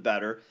little bit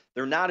better.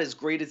 They're not as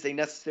great as they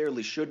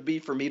necessarily should be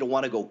for me to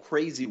want to go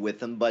crazy with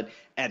them. But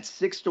at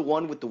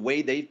 6-1 with the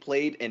way they've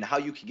played and how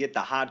you can get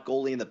the hot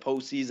goalie in the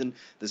postseason,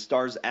 the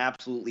Stars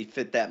absolutely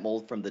fit that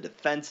mold from the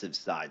defensive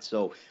side.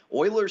 So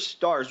Oilers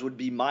Stars would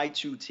be my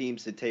two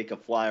teams to take a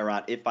flyer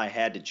on if I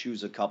had to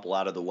choose a couple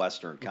out of the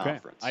Western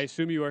Conference. I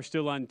assume you are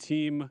still on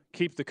team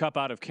keep the cup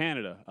out of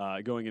Canada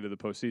going into the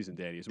postseason,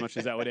 Danny, as much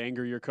as that would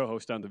anger your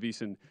co-host on the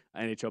VSiN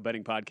NHL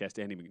betting podcast,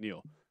 Danny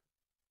McNeil.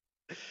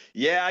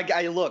 Yeah,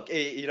 I look,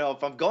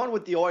 if I'm going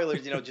with the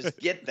Oilers, just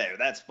get there.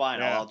 That's fine.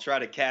 Yeah. I'll try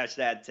to cash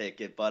that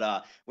ticket.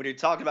 But when you're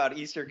talking about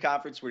Eastern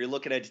Conference, where you're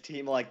looking at a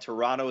team like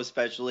Toronto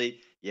especially,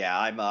 yeah,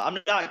 I'm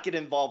not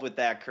getting involved with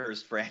that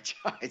cursed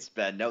franchise,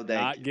 Ben. No, thank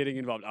you. Not getting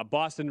involved.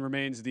 Boston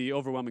remains the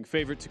overwhelming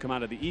favorite to come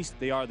out of the East.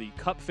 They are the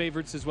Cup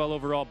favorites as well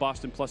overall.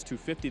 Boston plus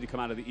 250 to come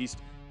out of the East.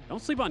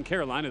 Don't sleep on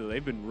Carolina, though.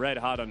 They've been red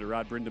hot under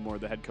Rod Brindamore,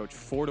 the head coach.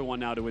 4-1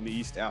 now to win the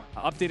East. Yeah.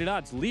 Updated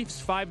odds: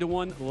 Leafs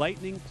 5-1,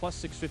 Lightning plus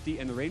 650,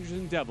 and the Rangers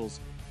and Devils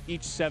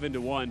each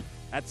 7-1.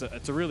 That's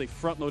a really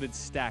front-loaded,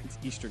 stacked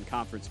Eastern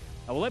Conference.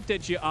 I will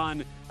update you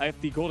on if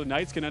the Golden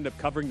Knights can end up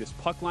covering this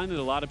puck line that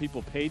a lot of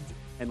people paid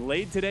and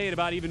laid today at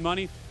about even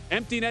money.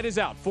 Empty net is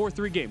out.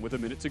 4-3 game with a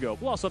minute to go.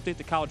 We'll also update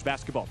the college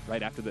basketball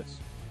right after this.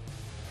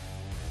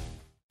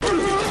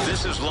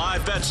 This is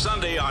Live Bet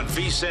Sunday on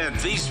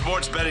VSiN, the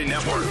Sports Betting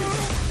Network.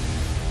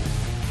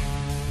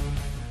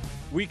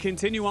 We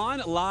continue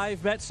on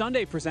Live Bet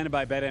Sunday, presented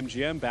by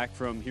BetMGM, back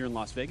from here in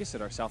Las Vegas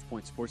at our South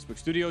Point Sportsbook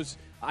studios.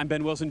 I'm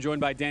Ben Wilson, joined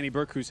by Danny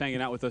Burke, who's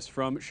hanging out with us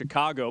from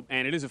Chicago.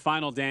 And it is a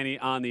final, Danny,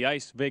 on the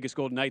ice. Vegas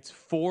Golden Knights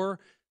 4,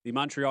 the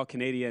Montreal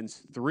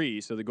Canadiens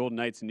 3. So the Golden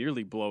Knights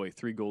nearly blow a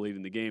 3-goal lead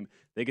in the game.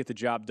 They get the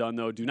job done,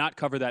 though. Do not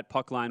cover that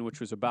puck line, which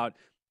was about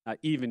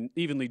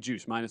evenly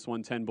juiced, minus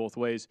 110 both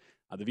ways.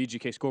 The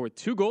VGK score with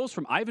 2 goals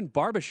from Ivan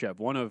Barbashev,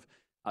 one of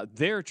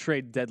their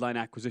trade deadline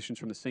acquisitions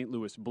from the St.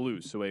 Louis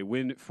Blues. So a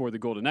win for the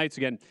Golden Knights.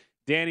 Again,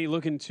 Danny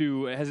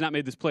has not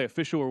made this play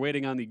official. We're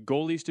waiting on the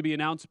goalies to be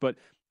announced, but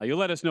you'll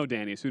let us know,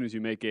 Danny, as soon as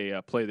you make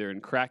a play there in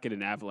Kraken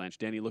and Avalanche.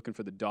 Danny looking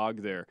for the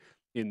dog there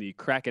in the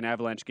Kraken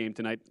Avalanche game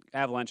tonight.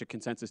 Avalanche a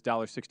consensus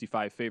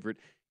 $1.65 favorite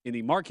in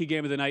the marquee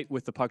game of the night,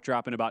 with the puck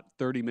dropping about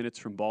 30 minutes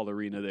from Ball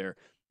Arena there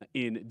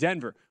in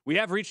Denver. We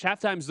have reached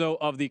halftimes, though,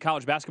 of the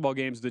college basketball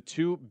games, the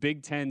 2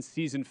 Big Ten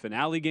season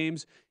finale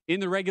games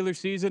in the regular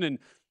season, and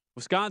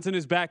Wisconsin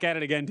is back at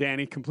it again,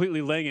 Danny,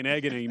 completely laying an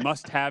egg in a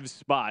must-have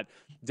spot.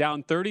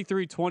 Down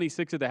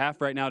 33-26 at the half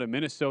right now to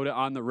Minnesota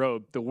on the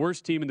road. The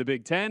worst team in the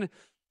Big Ten.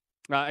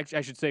 I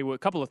should say a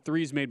couple of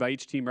threes made by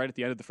each team right at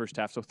the end of the first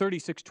half. So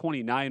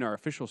 36-29, our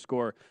official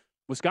score.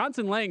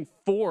 Wisconsin laying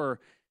 4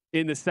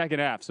 in the second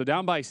half. So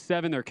down by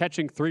 7, they're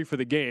catching 3 for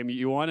the game.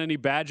 You want any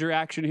Badger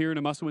action here in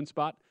a must-win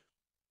spot?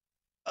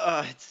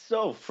 It's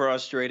so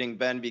frustrating,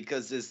 Ben,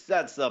 because this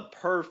sets up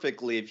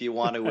perfectly if you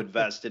want to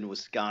invest in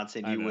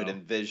Wisconsin. You would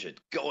envision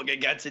going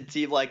against a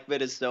team like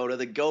Minnesota.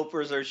 The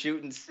Gophers are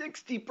shooting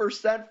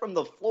 60% from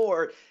the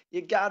floor.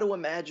 You got to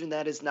imagine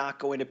that is not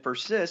going to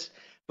persist.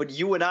 But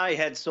you and I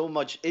had so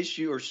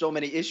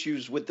many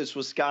issues with this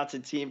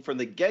Wisconsin team from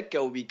the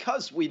get-go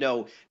because we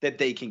know that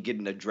they can get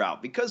in a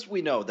drought, because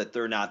we know that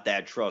they're not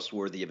that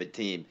trustworthy of a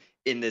team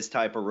in this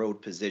type of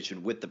road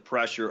position with the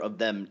pressure of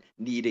them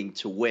needing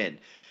to win.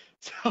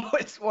 So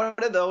it's one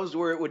of those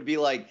where it would be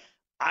like,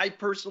 I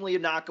personally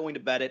am not going to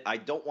bet it. I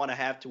don't want to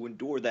have to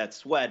endure that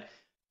sweat.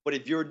 But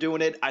if you're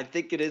doing it, I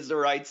think it is the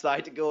right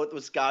side to go with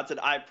Wisconsin.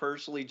 I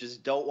personally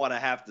just don't want to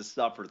have to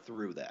suffer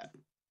through that.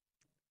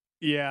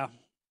 Yeah.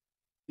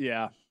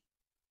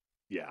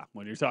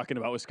 When you're talking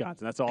about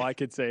Wisconsin, that's all I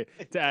could say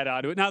to add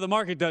on to it. Now, the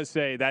market does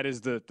say that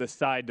is the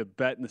side to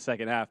bet in the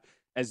second half,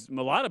 as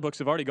a lot of books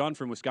have already gone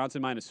from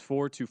Wisconsin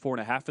 -4 to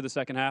 4.5 for the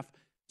second half,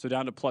 so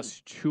down to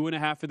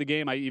 +2.5 for the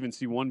game. I even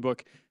see one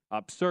book,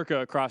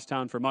 circa across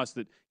town from us,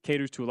 that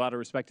caters to a lot of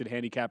respected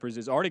handicappers,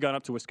 has already gone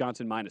up to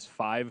Wisconsin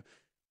 -5.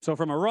 So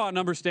from a raw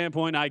number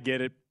standpoint, I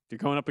get it. You're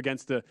going up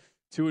against the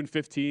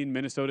 2-15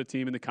 Minnesota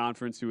team in the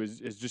conference who has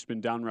just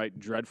been downright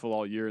dreadful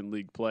all year in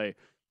league play.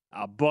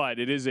 But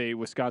it is a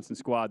Wisconsin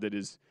squad that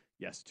is,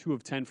 yes, 2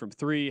 of 10 from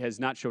 3, has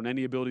not shown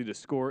any ability to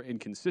score in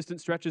consistent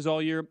stretches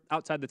all year,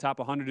 outside the top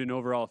 100 in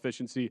overall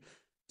efficiency.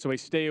 So a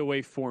stay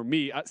away for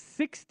me.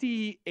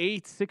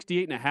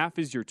 68.5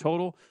 is your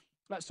total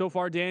so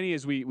far, Danny,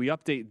 as we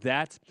update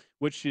that,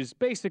 which is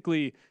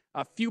basically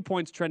a few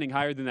points trending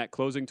higher than that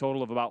closing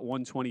total of about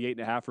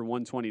 128.5 or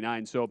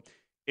 129. So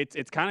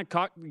it's kind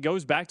of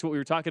goes back to what we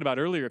were talking about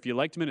earlier. If you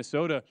liked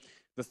Minnesota,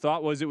 the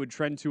thought was it would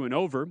trend to an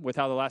over with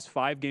how the last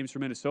 5 games for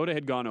Minnesota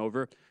had gone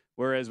over,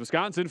 whereas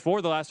Wisconsin, 4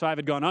 of the last 5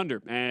 had gone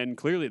under. And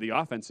clearly the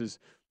offense is,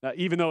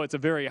 even though it's a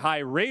very high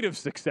rate of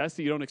success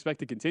that you don't expect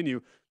to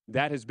continue,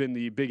 that has been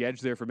the big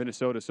edge there for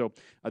Minnesota. So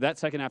that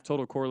second half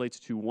total correlates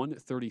to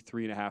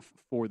 133.5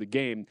 for the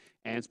game.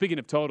 And speaking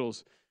of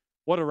totals,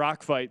 what a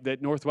rock fight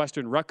that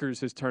Northwestern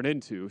Rutgers has turned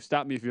into.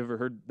 Stop me if you've ever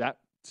heard that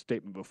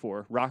statement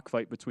before. Rock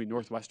fight between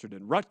Northwestern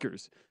and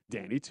Rutgers,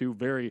 Danny. 2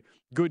 very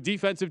good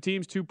defensive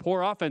teams, 2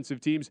 poor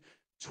offensive teams.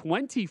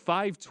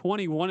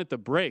 25-21 at the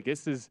break.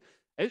 It's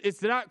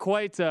not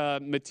quite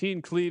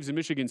Mateen Cleaves and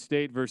Michigan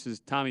State versus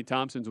Tommy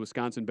Thompson's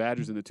Wisconsin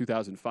Badgers in the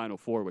 2000 Final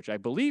Four, which I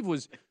believe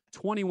was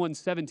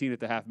 21-17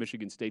 at the half,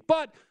 Michigan State.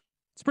 But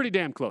it's pretty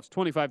damn close.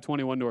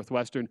 25-21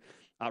 Northwestern.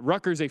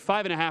 Rutgers, a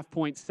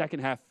 5.5-point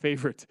second-half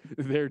favorite.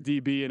 Their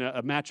DB in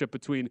a matchup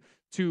between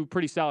 2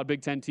 pretty solid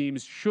Big Ten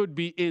teams, should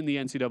be in the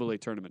NCAA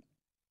tournament.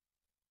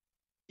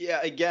 Yeah,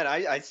 again,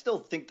 I still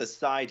think the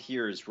side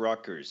here is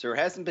Rutgers. There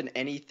hasn't been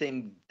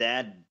anything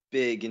that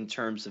big in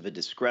terms of a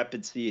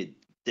discrepancy, a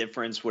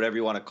difference, whatever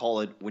you want to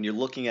call it, when you're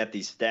looking at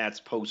these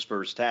stats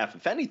post-first half.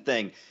 If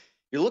anything,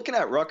 you're looking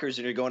at Rutgers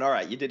and you're going, all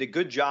right, you did a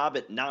good job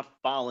at not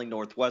fouling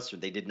Northwestern.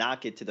 They did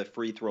not get to the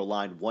free throw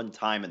line one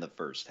time in the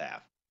first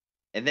half.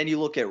 And then you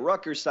look at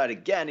Rutgers' side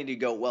again and you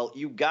go, well,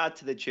 you got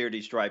to the charity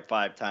stripe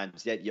 5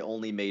 times, yet you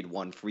only made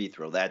 1 free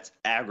throw. That's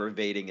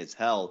aggravating as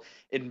hell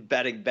in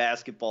betting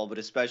basketball, but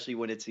especially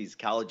when it's these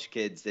college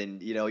kids and,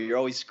 you know, you're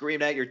always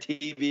screaming at your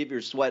TV if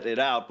you're sweating it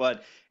out.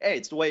 But, hey,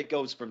 it's the way it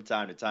goes from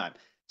time to time.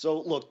 So,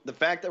 look, the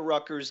fact that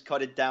Rutgers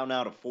cut it down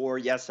now to 4,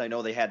 yes, I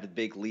know they had the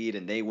big lead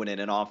and they went in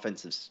an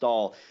offensive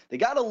stall. They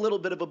got a little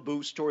bit of a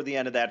boost toward the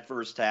end of that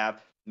first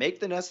half.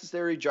 Make the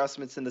necessary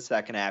adjustments in the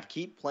second half.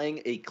 Keep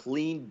playing a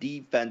clean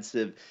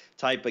defensive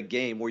type of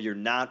game where you're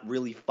not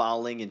really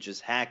fouling and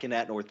just hacking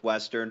at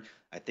Northwestern.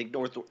 I think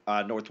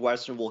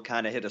Northwestern will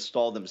kind of hit a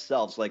stall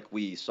themselves like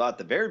we saw at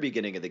the very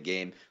beginning of the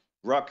game.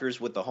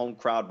 Rutgers, with the home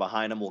crowd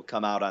behind them, will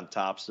come out on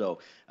top. So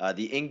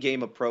the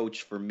in-game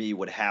approach for me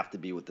would have to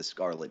be with the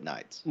Scarlet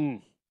Knights.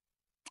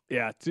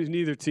 Yeah,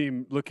 neither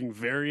team looking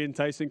very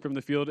enticing from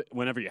the field.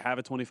 Whenever you have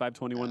a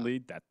 25-21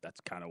 lead,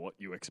 that's kind of what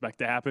you expect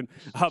to happen.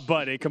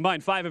 But a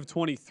combined 5 of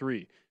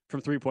 23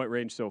 from three-point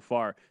range so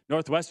far.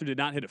 Northwestern did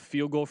not hit a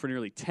field goal for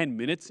nearly 10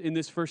 minutes in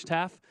this first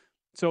half.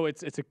 So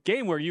it's a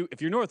game where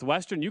if you're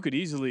Northwestern, you could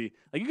easily,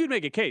 you could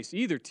make a case.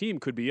 Either team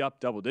could be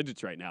up double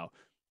digits right now.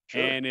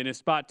 Sure. And in a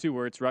spot, too,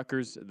 where it's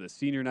Rutgers, the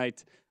senior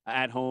night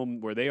at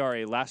home, where they are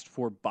a last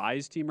 4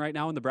 buys team right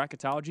now in the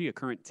bracketology, a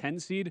current 10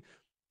 seed,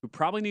 who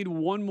probably need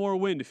one more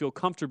win to feel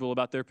comfortable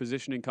about their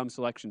positioning come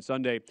Selection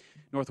Sunday.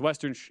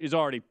 Northwestern is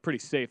already pretty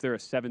safe. They're a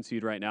 7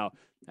 seed right now,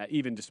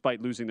 even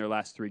despite losing their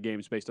last 3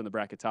 games based on the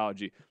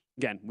bracketology.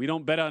 Again, we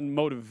don't bet on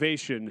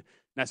motivation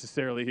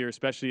necessarily here,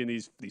 especially in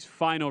these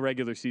final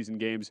regular season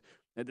games.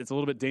 It's a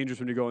little bit dangerous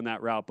when you're going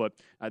that route, but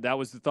that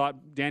was the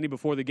thought, Danny,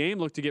 before the game.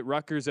 Look to get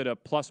Rutgers at a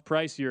plus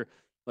price. You're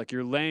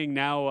laying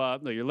now.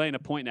 You're laying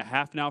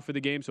 1.5 now for the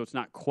game, so it's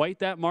not quite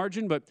that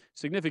margin, but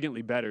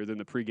significantly better than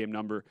the pregame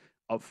number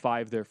of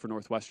 5 there for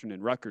Northwestern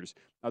and Rutgers.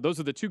 Those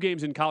are the 2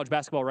 games in college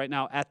basketball right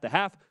now at the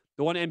half.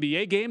 The one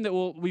NBA game that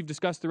we've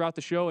discussed throughout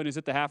the show and is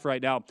at the half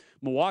right now.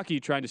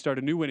 Milwaukee trying to start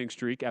a new winning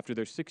streak after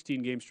their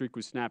 16-game streak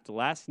was snapped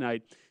last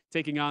night,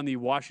 taking on the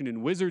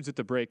Washington Wizards at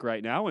the break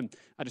right now. And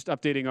just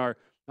updating our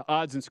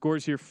odds and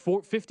scores here,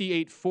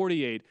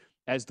 58-48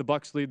 as the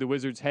Bucks lead the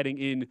Wizards heading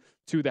in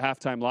to the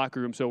halftime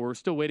locker room. So we're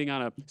still waiting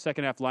on a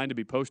second half line to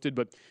be posted,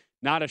 but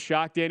not a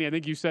shock, Danny. I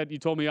think you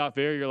told me off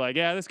air, you're like,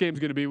 yeah, this game's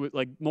going to be with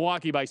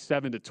Milwaukee by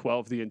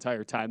 7-12 the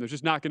entire time. There's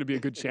just not going to be a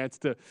good chance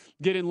to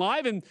get in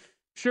live. And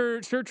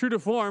sure, true to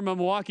form,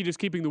 Milwaukee just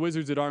keeping the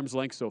Wizards at arm's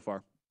length so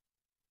far.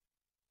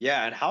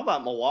 Yeah, and how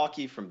about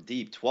Milwaukee from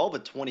deep? 12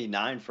 of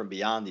 29 from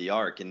beyond the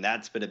arc, and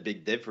that's been a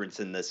big difference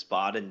in this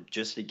spot. And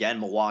just,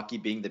 again, Milwaukee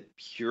being the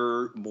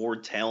pure, more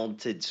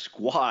talented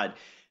squad.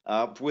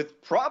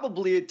 with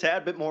probably a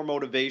tad bit more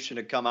motivation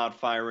to come out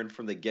firing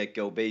from the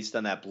get-go based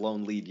on that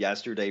blown lead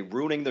yesterday,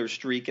 ruining their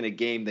streak in a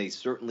game they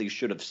certainly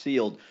should have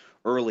sealed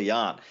early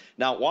on.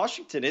 Now,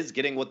 Washington is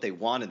getting what they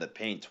want in the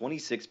paint,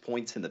 26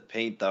 points in the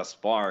paint thus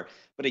far.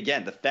 But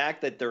again, the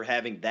fact that they're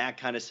having that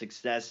kind of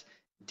success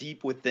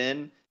deep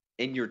within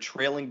and you're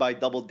trailing by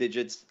double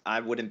digits, I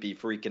wouldn't be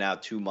freaking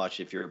out too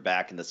much if you're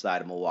back in the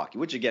side of Milwaukee,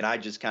 which again, I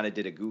just kind of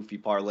did a goofy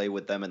parlay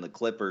with them and the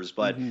Clippers.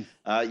 But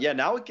yeah,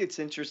 now it gets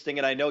interesting.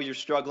 And I know you're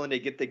struggling to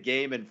get the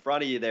game in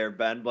front of you there,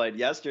 Ben, but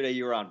yesterday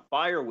you were on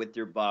fire with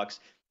your Bucks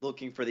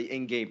looking for the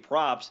in-game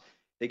props.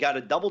 They got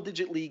a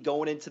double-digit lead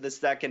going into the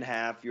second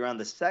half. You're on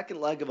the second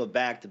leg of a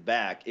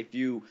back-to-back. If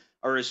you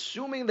are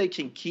assuming they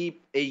can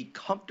keep a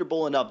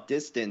comfortable enough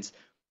distance,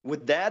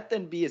 would that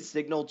then be a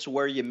signal to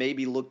where you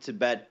maybe look to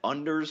bet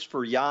unders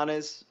for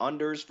Giannis,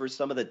 unders for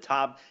some of the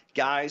top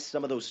guys,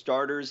 some of those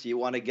starters? You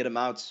want to get them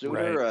out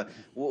sooner? Right.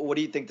 What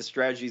do you think the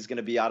strategy is going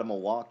to be out of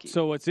Milwaukee?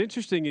 So what's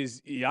interesting is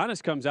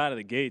Giannis comes out of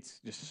the gates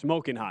just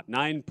smoking hot.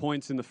 9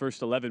 points in the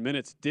first 11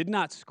 minutes. Did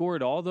not score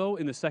at all, though,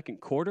 in the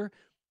second quarter.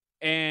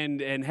 And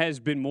has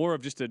been more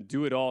of just a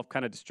do-it-all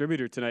kind of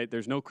distributor tonight.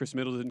 There's no Chris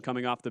Middleton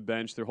coming off the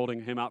bench. They're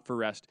holding him out for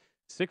rest.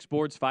 6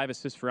 boards, 5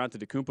 assists for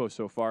Antetokounmpo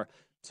so far.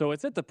 So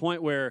it's at the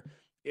point where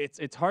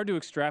it's hard to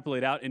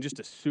extrapolate out and just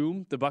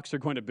assume the Bucks are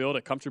going to build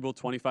a comfortable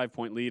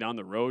 25-point lead on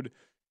the road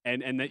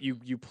and that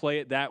you play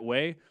it that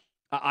way.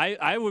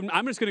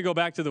 I'm just going to go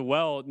back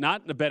to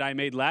not the bet I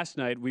made last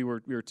night. We were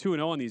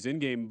 2-0 on these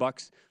in-game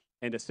Bucks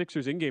and the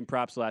Sixers in-game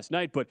props last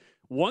night, but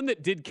one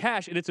that did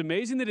cash, and it's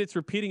amazing that it's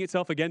repeating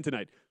itself again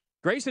tonight.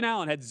 Grayson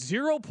Allen had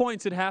 0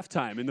 points at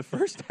halftime in the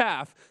first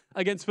half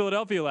against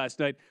Philadelphia last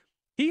night.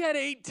 He had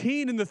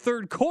 18 in the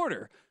third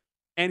quarter,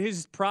 and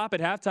his prop at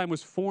halftime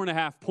was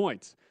 4.5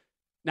 points.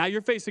 Now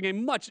you're facing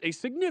a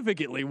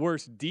significantly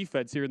worse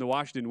defense here in the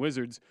Washington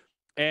Wizards,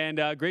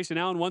 and Grayson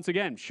Allen once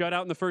again shut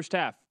out in the first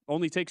half.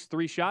 Only takes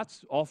 3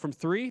 shots, all from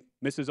 3,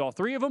 misses all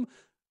 3 of them.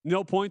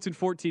 No points in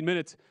 14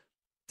 minutes.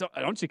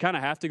 Don't you kind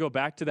of have to go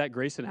back to that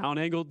Grayson Allen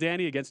angle,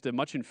 Danny, against a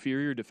much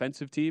inferior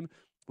defensive team?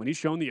 When he's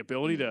shown the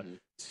ability to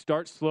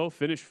start slow,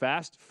 finish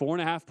fast,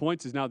 4.5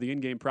 points is now the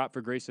in-game prop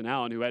for Grayson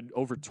Allen, who had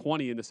over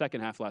 20 in the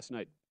second half last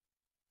night.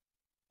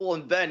 Well,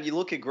 and Ben, you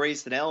look at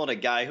Grayson Allen, a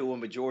guy who a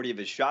majority of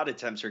his shot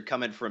attempts are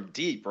coming from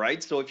deep,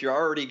 right? So if you're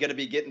already going to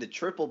be getting the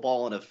triple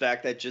ball in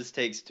effect, that just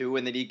takes 2,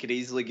 and then he could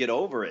easily get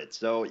over it.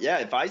 So, yeah,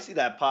 if I see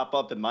that pop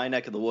up in my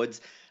neck of the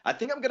woods, I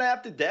think I'm going to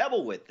have to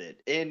dabble with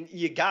it. And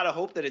you got to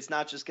hope that it's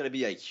not just going to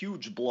be a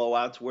huge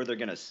blowout to where they're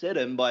going to sit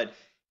him, but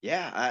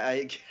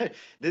yeah,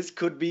 this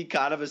could be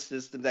kind of a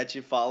system that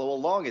you follow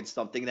along. It's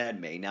something that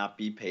may not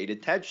be paid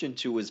attention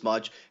to as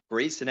much.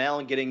 Grayson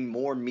Allen getting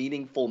more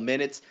meaningful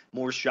minutes,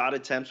 more shot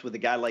attempts with a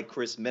guy like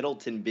Chris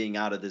Middleton being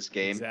out of this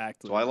game.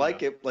 Exactly. So I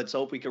like it. Let's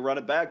hope we can run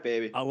it back,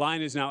 baby. A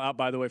line is now out,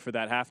 by the way, for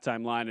that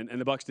halftime line, and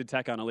the Bucks did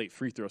tack on a late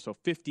free throw. So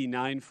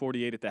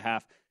 59-48 at the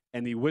half,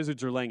 and the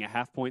Wizards are laying a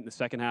half point in the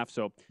second half.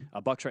 So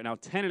Bucks right now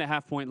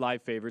 10.5-point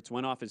live favorites,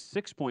 went off as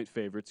 6-point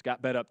favorites,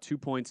 got bet up 2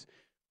 points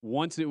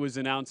once it was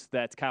announced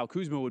that Kyle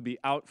Kuzma would be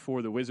out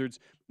for the Wizards.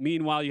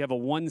 Meanwhile, you have a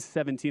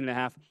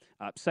 117.5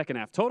 second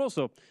half total.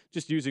 So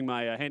just using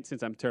my hand,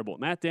 since I'm terrible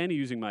at math, Danny,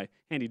 using my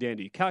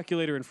handy-dandy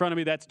calculator in front of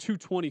me, that's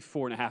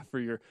 224.5 for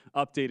your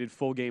updated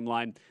full game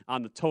line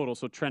on the total.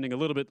 So trending a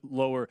little bit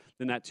lower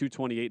than that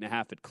 228.5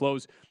 at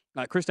close.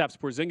 Kristaps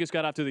Porzingis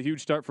got off to the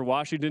huge start for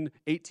Washington,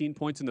 18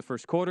 points in the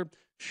first quarter,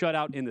 shut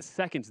out in the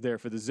seconds there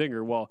for the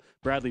Zinger, while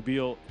Bradley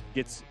Beal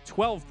gets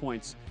 12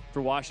 points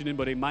for Washington,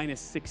 but a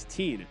minus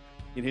 16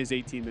 in his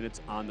 18 minutes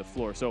on the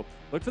floor. So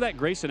look for that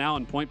Grayson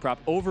Allen point prop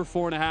over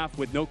 4.5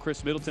 with no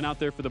Chris Middleton out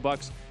there for the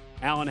Bucks.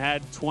 Allen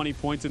had 20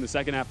 points in the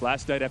second half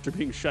last night after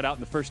being shut out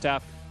in the first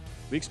half.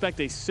 We expect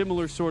a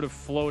similar sort of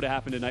flow to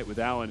happen tonight with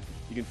Allen.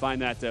 You can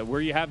find that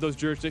where you have those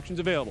jurisdictions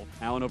available.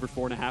 Allen over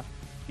 4.5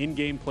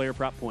 in-game player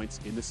prop points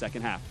in the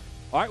second half.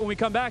 All right, when we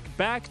come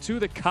back to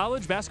the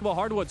college basketball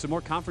hardwood, some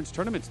more conference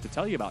tournaments to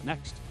tell you about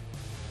next.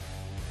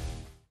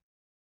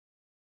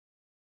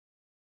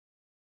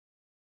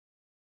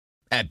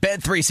 At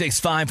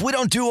Bet365, we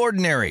don't do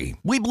ordinary.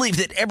 We believe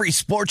that every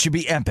sport should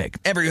be epic.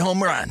 Every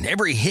home run,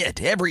 every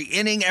hit, every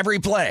inning, every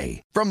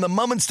play. From the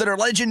moments that are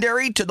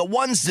legendary to the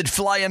ones that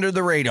fly under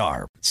the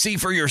radar. See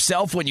for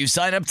yourself when you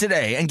sign up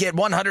today and get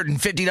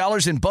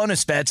 $150 in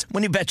bonus bets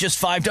when you bet just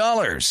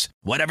 $5.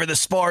 Whatever the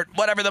sport,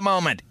 whatever the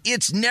moment,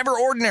 it's never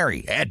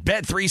ordinary at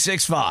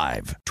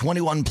Bet365.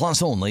 21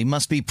 plus only.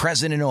 Must be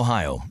present in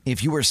Ohio.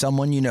 If you or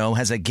someone you know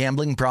has a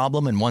gambling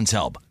problem and wants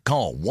help,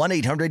 call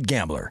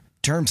 1-800-GAMBLER.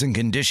 Terms and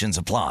conditions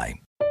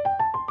apply.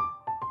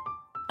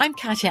 I'm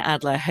Katya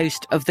Adler,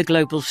 host of The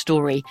Global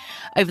Story.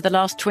 Over the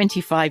last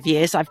 25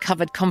 years, I've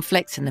covered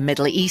conflicts in the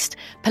Middle East,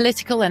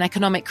 political and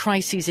economic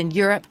crises in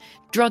Europe,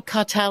 drug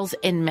cartels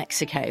in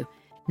Mexico.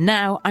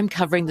 Now I'm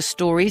covering the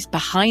stories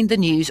behind the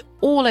news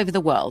all over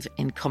the world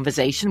in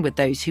conversation with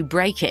those who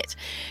break it.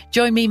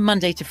 Join me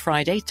Monday to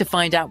Friday to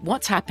find out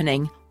what's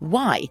happening,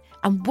 why,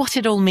 and what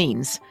it all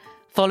means.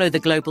 Follow The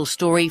Global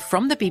Story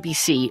from the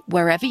BBC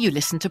wherever you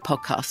listen to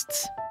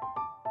podcasts.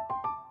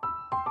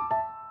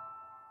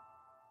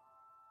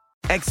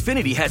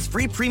 Xfinity has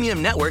free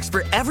premium networks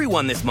for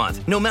everyone this month,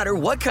 no matter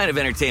what kind of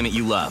entertainment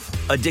you love.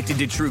 Addicted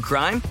to true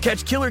crime?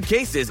 Catch killer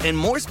cases and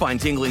more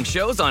spine-tingling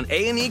shows on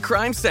A&E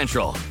Crime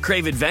Central.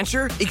 Crave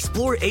adventure?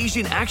 Explore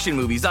Asian action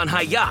movies on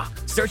Hi-Ya.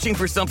 Searching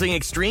for something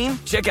extreme?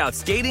 Check out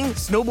skating,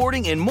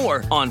 snowboarding, and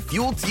more on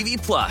Fuel TV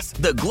Plus,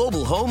 the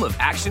global home of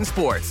action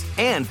sports.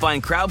 And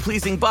find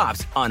crowd-pleasing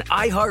bops on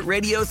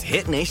iHeartRadio's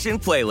Hit Nation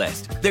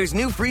playlist. There's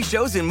new free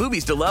shows and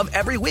movies to love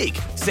every week.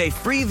 Say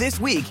free this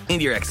week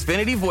in your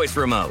Xfinity voice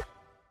remote.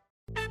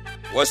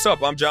 What's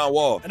up? I'm John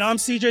Wall. And I'm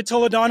CJ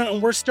Toledano,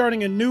 and we're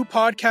starting a new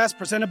podcast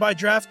presented by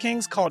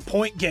DraftKings called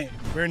Point Game.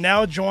 We're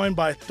now joined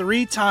by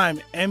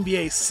three-time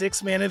NBA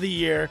Sixth Man of the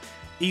Year,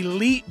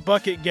 elite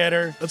bucket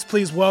getter. Let's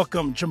please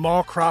welcome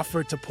Jamal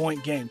Crawford to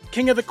Point Game.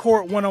 King of the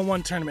Court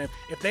one-on-one tournament.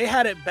 If they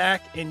had it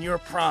back in your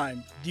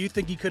prime, do you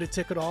think you could have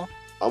took it all?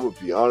 I'm going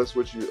to be honest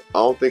with you. I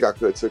don't think I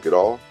could have took it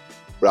all,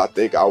 but I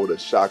think I would have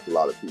shocked a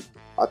lot of people.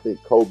 I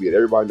think Kobe and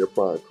everybody in their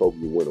prime, Kobe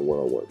would win a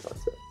one-on-one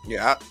contest.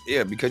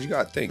 Yeah, because you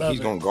got to think, he's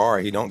going to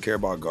guard. He don't care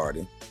about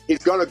guarding. He's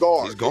going to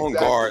guard. He's going to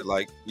guard.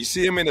 Like, you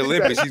see him in the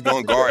Olympics, he's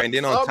going to guard. And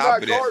then on top of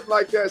that. I'm not guarding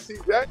like that,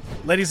 CJ.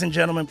 Ladies and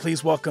gentlemen,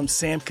 please welcome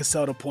Sam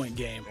Cassell to Point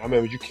Game. I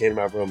remember you came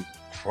to my room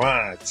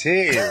crying,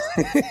 tears,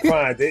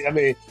 crying. I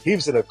mean, he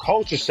was in a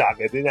culture shock.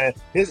 And then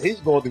he's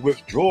going through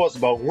withdrawals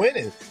about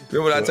winning.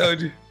 Remember what I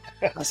told you?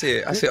 I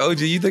said,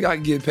 OG, you think I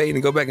can get paid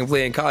and go back and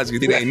play in college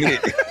because it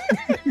ain't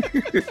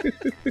it?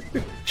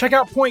 Check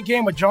out Point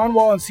Game with John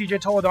Wall and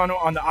CJ Toledano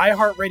on the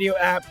iHeartRadio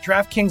app,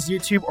 DraftKings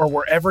YouTube, or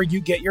wherever you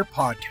get your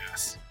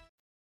podcasts.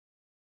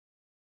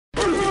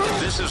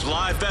 This is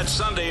Live Bet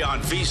Sunday on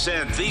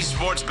VSiN, the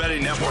Sports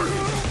Betting Network.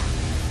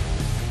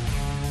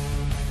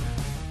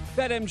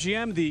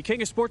 BetMGM, the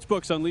king of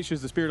sportsbooks,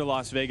 unleashes the spirit of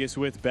Las Vegas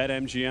with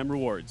BetMGM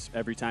Rewards.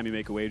 Every time you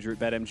make a wager at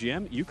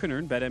BetMGM, you can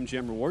earn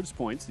BetMGM Rewards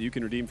points that you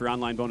can redeem for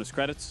online bonus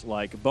credits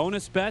like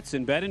bonus bets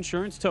and bet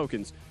insurance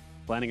tokens.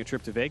 Planning a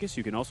trip to Vegas,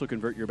 you can also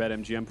convert your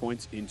BetMGM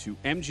points into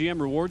MGM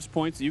Rewards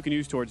points that you can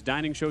use towards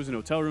dining, shows, and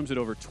hotel rooms at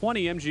over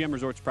 20 MGM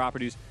Resorts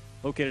properties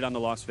located on the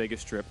Las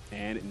Vegas Strip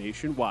and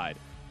nationwide.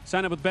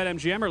 Sign up with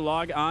BetMGM or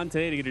log on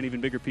today to get an even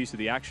bigger piece of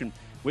the action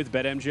with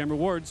BetMGM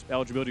Rewards.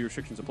 Eligibility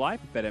restrictions apply.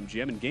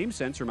 BetMGM and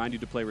GameSense remind you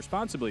to play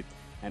responsibly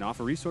and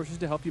offer resources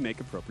to help you make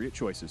appropriate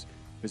choices.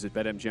 Visit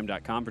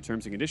BetMGM.com for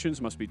terms and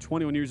conditions. Must be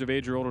 21 years of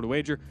age or older to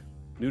wager.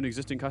 New and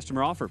existing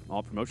customer offer.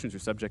 All promotions are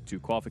subject to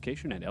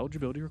qualification and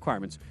eligibility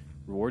requirements.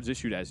 Rewards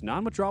issued as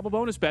non-withdrawable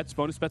bonus bets.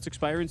 Bonus bets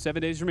expire in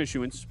 7 days from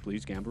issuance.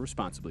 Please gamble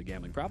responsibly.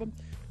 Gambling problem?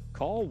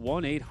 Call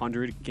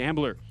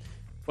 1-800-GAMBLER.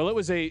 Well, it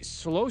was a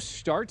slow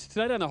start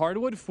tonight on the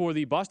hardwood for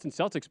the Boston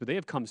Celtics, but they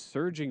have come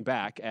surging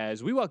back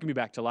as we welcome you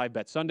back to Live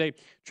Bet Sunday,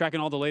 tracking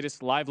all the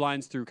latest live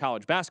lines through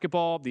college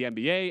basketball, the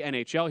NBA,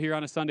 NHL here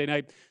on a Sunday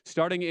night.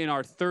 Starting in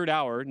our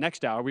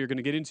next hour, we are going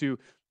to get into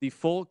the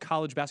full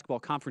college basketball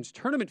conference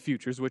tournament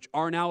futures, which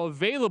are now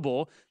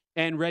available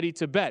and ready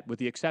to bet, with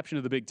the exception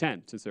of the Big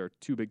Ten, since there are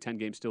 2 Big Ten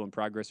games still in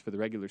progress for the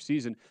regular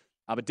season.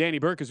 But Danny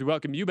Burke, as we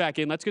welcome you back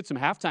in, let's get some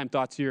halftime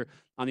thoughts here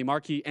on the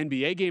marquee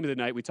NBA game of the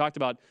night. We talked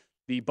about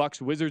the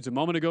Bucks-Wizards a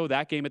moment ago,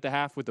 that game at the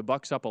half with the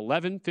Bucks up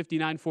 11,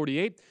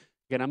 59-48.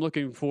 Again, I'm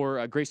looking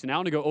for Grayson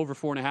Allen to go over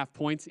 4.5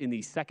 points in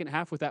the second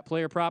half with that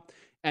player prop.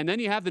 And then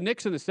you have the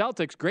Knicks and the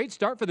Celtics. Great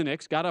start for the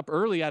Knicks. Got up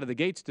early out of the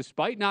gates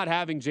despite not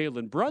having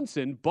Jalen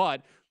Brunson,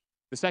 but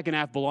the second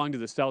half belonged to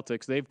the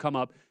Celtics. They've come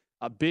up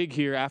big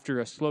here after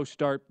a slow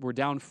start. We're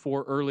down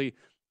 4 early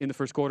in the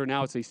first quarter.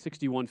 Now it's a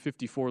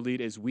 61-54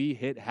 lead as we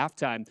hit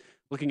halftime.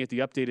 Looking at the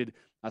updated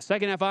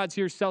second half odds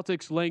here,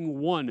 Celtics laying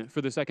 1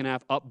 for the second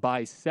half, up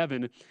by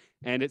 7.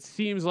 And it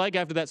seems like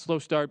after that slow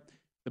start,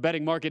 the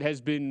betting market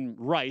has been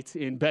right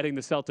in betting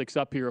the Celtics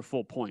up here a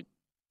full point.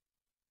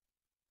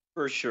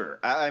 For sure.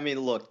 I mean,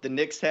 look, the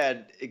Knicks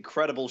had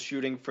incredible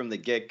shooting from the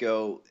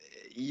get-go.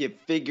 You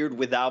figured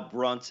without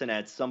Brunson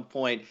at some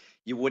point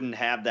you wouldn't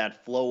have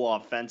that flow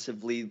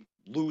offensively,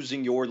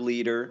 losing your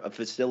leader, a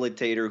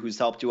facilitator who's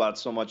helped you out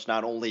so much,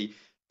 not only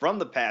from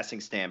the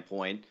passing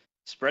standpoint,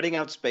 spreading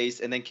out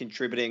space, and then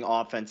contributing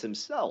offense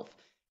himself.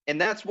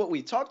 And that's what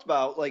we talked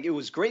about. Like, it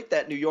was great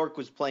that New York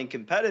was playing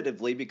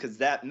competitively because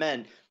that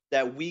meant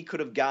that we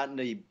could have gotten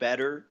a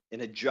better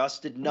and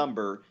adjusted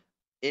number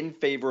in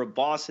favor of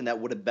Boston that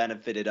would have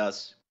benefited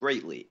us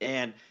greatly.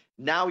 And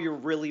now you're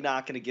really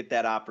not going to get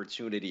that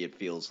opportunity, it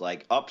feels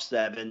like. Up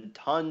 7,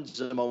 tons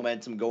of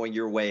momentum going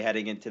your way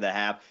heading into the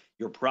half.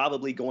 You're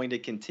probably going to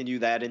continue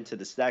that into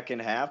the second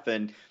half.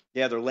 And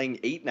yeah, they're laying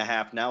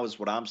 8.5 now is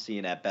what I'm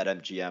seeing at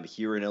BetMGM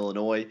here in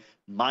Illinois.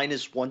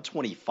 Minus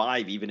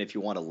 125, even if you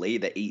want to lay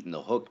the 8 in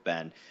the hook,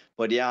 Ben.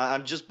 But yeah,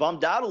 I'm just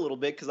bummed out a little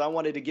bit because I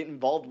wanted to get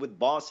involved with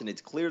Boston.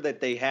 It's clear that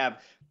they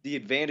have the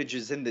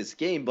advantages in this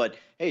game, but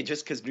hey,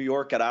 just because New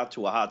York got out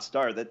to a hot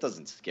start, that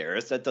doesn't scare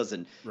us. That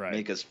doesn't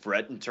make us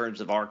fret in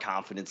terms of our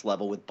confidence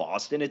level with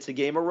Boston. It's a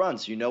game of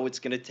runs. You know it's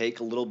going to take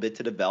a little bit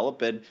to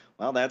develop, and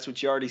well, that's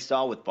what you already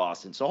saw with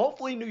Boston. So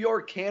hopefully New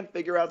York can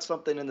figure out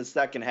something in the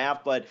second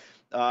half, but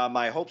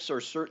My hopes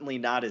are certainly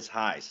not as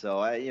high. So,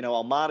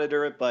 I'll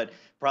monitor it, but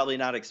probably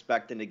not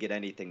expecting to get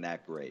anything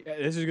that great. Yeah,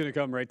 this is going to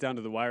come right down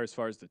to the wire as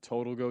far as the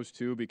total goes,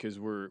 too, because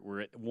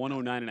we're at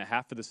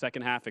 109.5 for the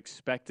second half,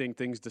 expecting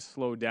things to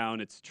slow down.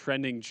 It's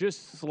trending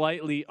just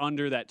slightly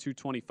under that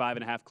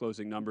 225.5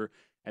 closing number,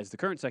 as the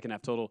current second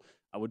half total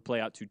would play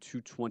out to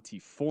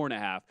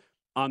 224.5.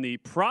 On the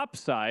prop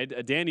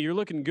side, Danny, you're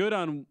looking good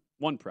on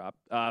one prop.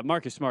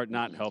 Marcus Smart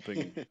not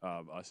helping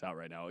us out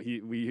right now.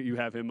 You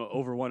have him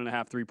over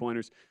 1.5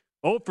 3-pointers.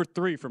 0 for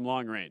 3 from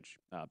long range.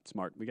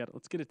 Smart.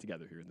 Let's get it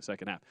together here in the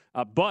second half.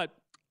 But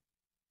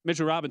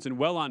Mitchell Robinson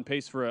well on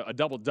pace for a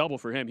double-double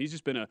for him. He's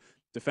just been a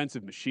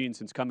defensive machine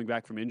since coming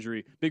back from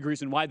injury. Big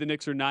reason why the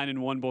Knicks are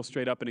 9-1 both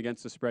straight up and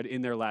against the spread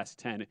in their last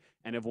 10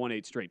 and have won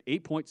 8 straight.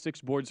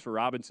 8.6 boards for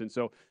Robinson.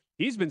 So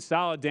he's been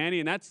solid, Danny,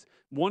 and that's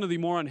one of the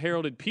more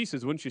unheralded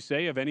pieces, wouldn't you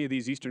say, of any of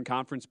these Eastern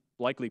Conference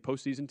likely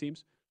postseason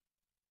teams?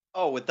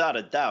 Oh, without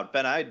a doubt.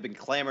 Ben, I had been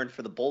clamoring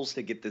for the Bulls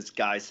to get this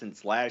guy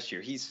since last year.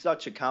 He's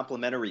such a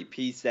complimentary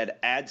piece that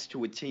adds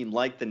to a team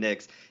like the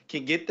Knicks,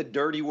 can get the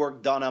dirty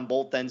work done on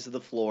both ends of the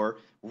floor,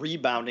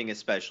 rebounding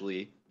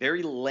especially,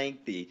 very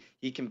lengthy.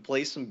 He can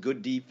play some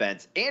good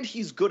defense, and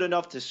he's good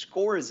enough to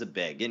score as a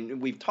big.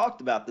 And we've talked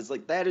about this.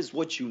 Like, that is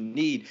what you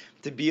need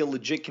to be a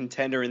legit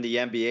contender in the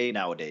NBA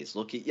nowadays.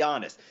 Look at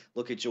Giannis.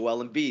 Look at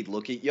Joel Embiid.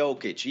 Look at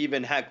Jokic.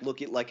 Even, heck,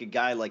 look at like a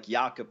guy like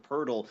Jakob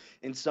Poeltl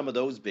and some of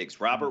those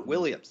bigs. Robert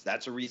Williams.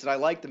 That's a reason I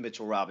like the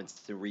Mitchell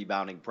Robinson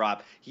rebounding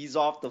prop. He's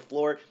off the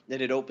floor, then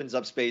it opens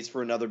up space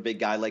for another big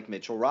guy like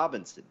Mitchell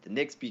Robinson. The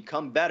Knicks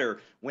become better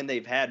when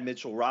they've had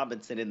Mitchell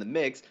Robinson in the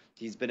mix.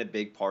 He's been a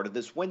big part of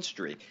this win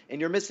streak.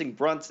 And you're missing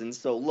Brunson,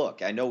 so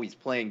look, I know he's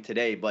playing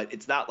today, but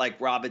it's not like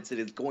Robinson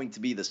is going to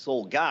be the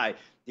sole guy.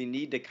 They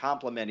need to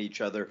complement each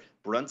other.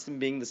 Brunson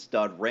being the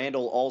stud,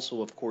 Randall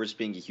also, of course,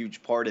 being a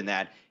huge part in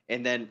that.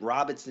 And then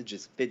Robinson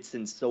just fits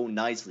in so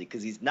nicely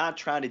because he's not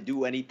trying to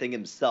do anything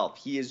himself.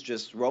 He is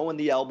just throwing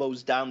the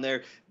elbows down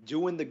there,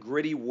 doing the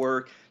gritty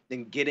work,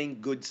 and getting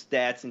good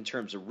stats in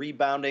terms of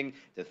rebounding,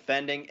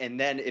 defending, and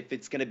then if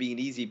it's going to be an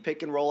easy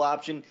pick-and-roll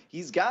option,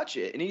 he's got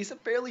you. And he's a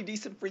fairly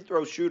decent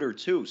free-throw shooter,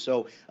 too.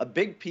 So a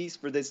big piece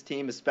for this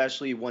team,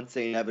 especially once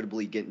they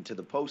inevitably get into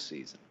the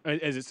postseason.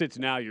 As it sits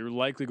now, you're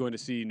likely going to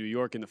see New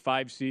York in the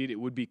 5 seed. It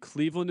would be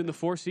Cleveland in the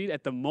 4 seed.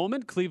 At the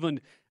moment,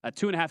 Cleveland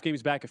 2.5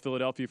 games back of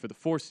Philadelphia for the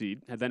 4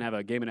 seed, and then have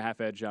a 1.5 game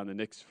edge on the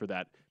Knicks for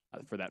that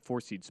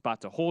 4 seed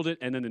spot to hold it,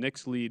 and then the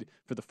Knicks lead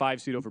for the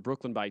 5 seed over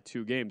Brooklyn by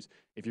 2 games.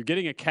 If you're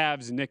getting a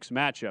Cavs-Knicks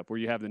matchup where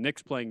you have the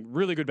Knicks playing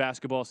really good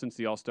basketball since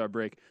the All-Star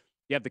break,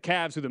 you have the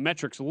Cavs, who the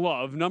metrics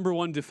love, number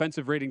 1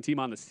 defensive rating team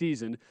on the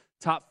season,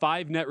 top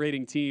 5 net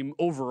rating team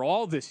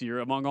overall this year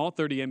among all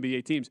 30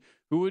 NBA teams.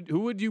 Who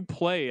would you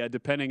play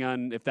depending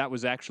on if that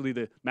was actually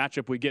the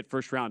matchup we get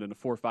first round in a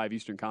 4-5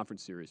 Eastern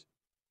Conference series?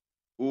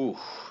 Ooh,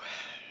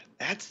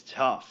 that's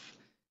tough.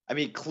 I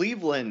mean,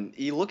 Cleveland,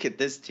 you look at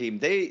this team,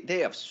 they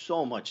have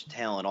so much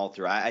talent all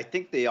through. I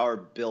think they are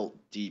built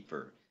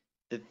deeper.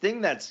 The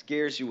thing that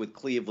scares you with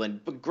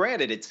Cleveland, but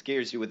granted it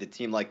scares you with a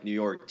team like New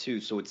York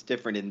too, so it's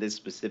different in this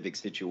specific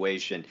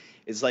situation,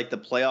 is like the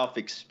playoff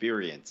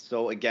experience.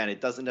 So again, it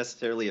doesn't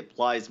necessarily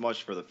apply as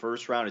much for the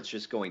first round. It's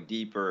just going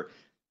deeper.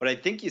 But I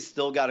think you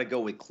still got to go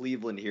with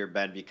Cleveland here,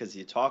 Ben, because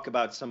you talk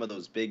about some of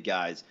those big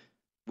guys.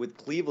 With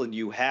Cleveland,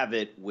 you have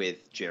it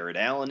with Jared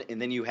Allen,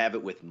 and then you have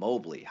it with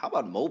Mobley. How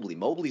about Mobley?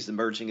 Mobley's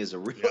emerging as a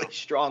really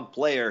strong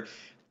player.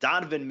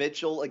 Donovan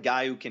Mitchell, a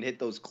guy who can hit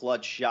those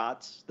clutch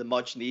shots, the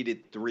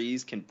much-needed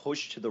threes, can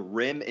push to the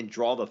rim and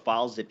draw the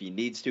fouls if he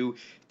needs to.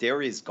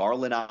 Darius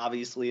Garland,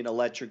 obviously an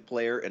electric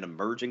player, an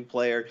emerging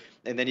player.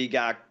 And then you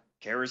got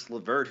Karis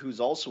LeVert, who's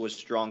also a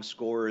strong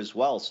scorer as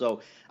well.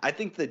 So I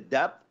think the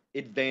depth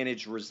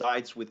advantage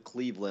resides with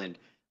Cleveland.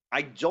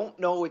 I don't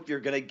know if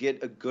you're going to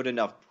get a good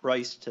enough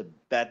price to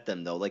bet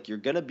them, though. Like, you're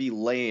going to be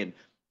laying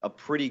a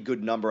pretty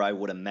good number, I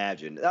would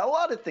imagine. A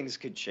lot of things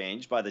could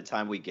change by the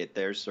time we get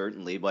there,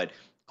 certainly, but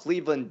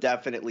Cleveland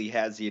definitely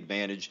has the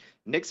advantage.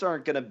 Knicks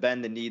aren't going to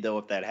bend the knee, though,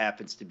 if that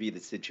happens to be the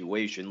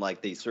situation.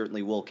 Like, they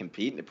certainly will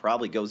compete, and it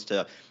probably goes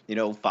to,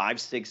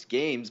 5-6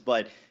 games,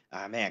 but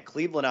man,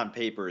 Cleveland on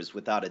paper is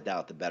without a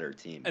doubt the better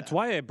team. That's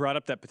why I brought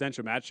up that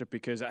potential matchup,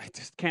 because I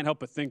just can't help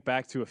but think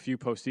back to a few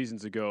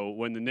postseasons ago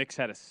when the Knicks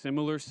had a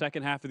similar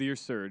second half of the year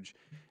surge.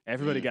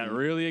 Everybody got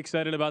really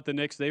excited about the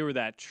Knicks. They were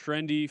that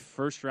trendy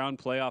first-round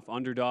playoff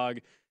underdog.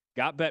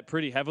 Got bet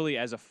pretty heavily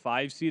as a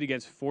 5 seed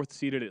against 4th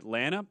seeded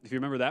Atlanta. If you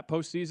remember that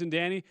postseason,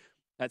 Danny,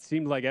 that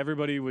seemed like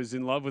everybody was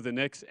in love with the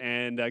Knicks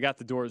and got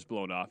the doors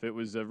blown off. It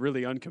was a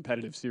really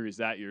uncompetitive series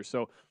that year.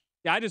 So,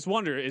 yeah, I just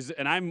wonder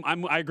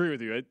I agree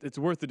with you. It's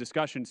worth the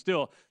discussion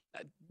still.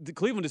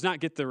 Cleveland does not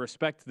get the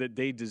respect that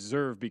they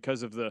deserve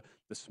because of the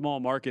small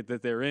market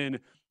that they're in.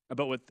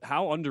 But with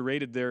how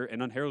underrated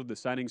and unheralded the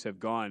signings have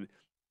gone,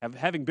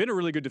 having been a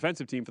really good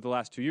defensive team for the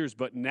last 2 years,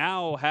 but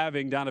now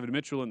having Donovan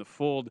Mitchell in the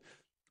fold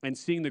and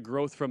seeing the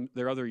growth from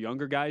their other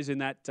younger guys in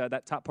that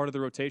top part of the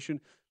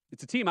rotation,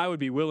 it's a team I would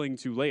be willing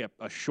to lay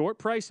a short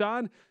price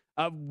on.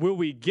 Will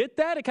we get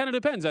that? It kind of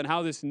depends on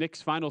how this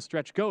Knicks final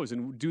stretch goes,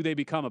 and do they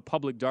become a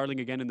public darling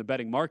again in the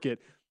betting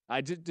market?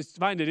 I just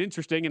find it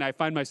interesting, and I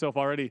find myself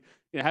already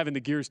having the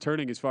gears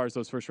turning as far as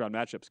those first-round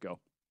matchups go.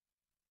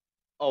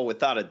 Oh,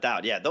 without a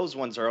doubt. Yeah, those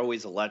ones are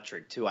always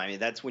electric, too. I mean,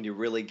 that's when you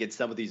really get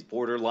some of these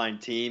borderline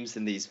teams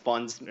and these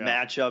fun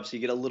matchups. You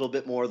get a little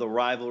bit more of the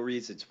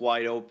rivalries. It's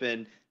wide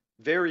open.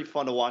 Very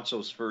fun to watch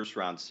those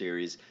first-round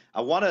series.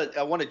 I want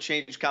to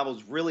change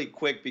combos really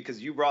quick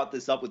because you brought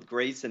this up with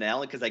Grace and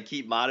Allen because I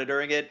keep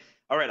monitoring it.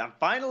 All right, I'm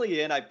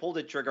finally in. I pulled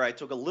a trigger. I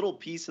took a little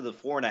piece of the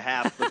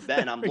 4.5. But,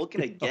 Ben, I'm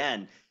looking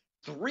again.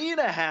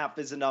 3.5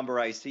 is a number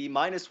I see.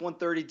 Minus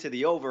 130 to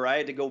the over. I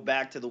had to go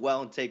back to the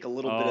well and take a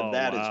little bit of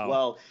that as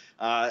well.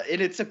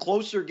 And it's a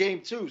closer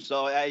game, too.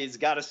 So he's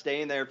got to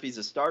stay in there if he's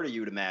a starter,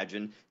 you'd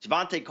imagine.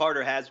 Javante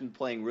Carter has been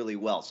playing really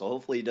well. So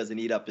hopefully he doesn't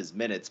eat up his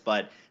minutes.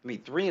 But, I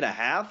mean,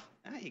 3.5,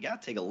 you got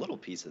to take a little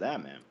piece of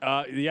that, man.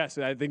 Yes,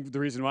 I think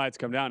the reason why it's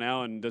come down,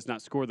 Allen does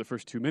not score the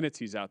first 2 minutes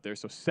he's out there.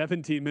 So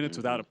 17 minutes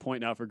without a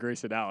point now for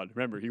Grayson Allen.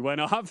 Remember, he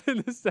went off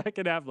in the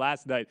second half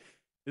last night.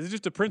 This is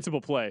just a principal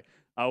play.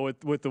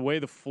 With the way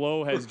the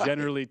flow has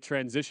generally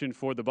transitioned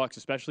for the Bucks,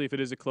 especially if it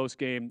is a close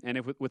game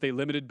and with a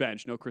limited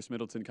bench. No Chris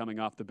Middleton coming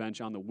off the bench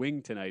on the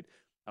wing tonight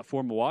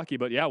for Milwaukee.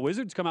 But, yeah,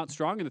 Wizards come out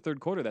strong in the third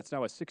quarter. That's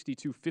now a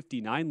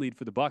 62-59 lead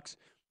for the Bucks,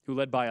 who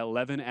led by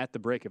 11 at the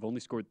break, have only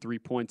scored 3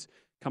 points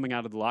coming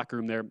out of the locker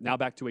room there. Now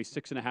back to a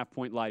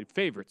 6.5-point live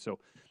favorite. So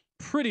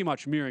pretty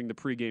much mirroring the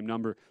pregame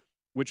number,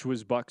 which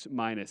was Bucks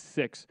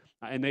 -6.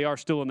 And they are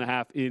still in the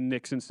half in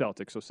Knicks and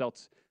Celtics. So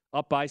Celtics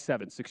up by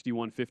 7,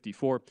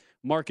 61-54.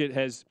 Market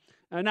has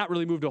not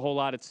really moved a whole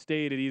lot. It's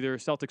stayed at either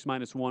Celtics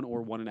 -1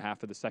 or 1.5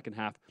 for the second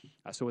half.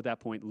 So at that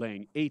point,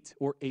 laying 8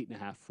 or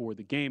 8.5 for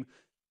the game.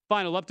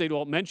 Final update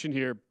I'll mention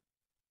here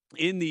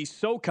in the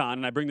SoCon,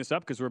 and I bring this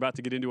up because we're about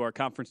to get into our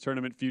conference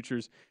tournament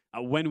futures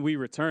when we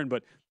return,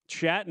 but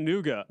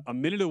Chattanooga, a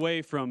minute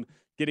away from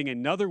getting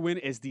another win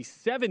as the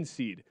 7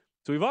 seed.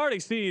 So we've already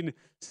seen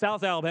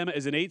South Alabama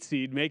as an 8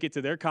 seed make it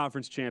to their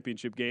conference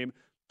championship game.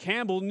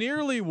 Campbell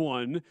nearly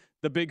won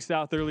the Big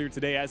South earlier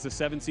today as the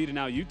 7 seed, and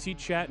now UT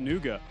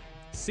Chattanooga,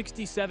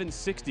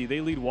 67-60.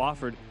 They lead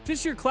Wofford.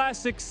 Just your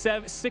classic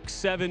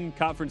 6-7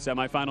 conference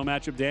semifinal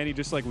matchup, Danny,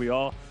 just like we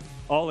all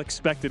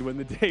expected when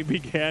the day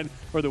began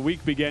or the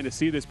week began to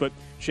see this. But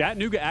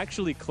Chattanooga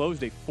actually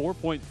closed a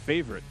 4-point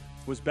favorite,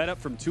 was bet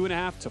up from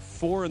 2.5 to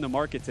 4 in the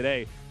market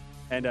today.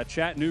 And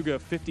Chattanooga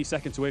 50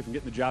 seconds away from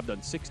getting the job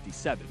done,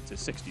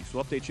 67-60. So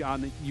we'll update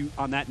you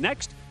on that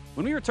next.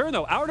 When we return,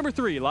 though, hour number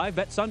 3, Live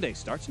Bet Sunday,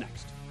 starts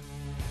next.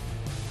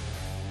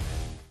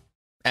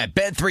 At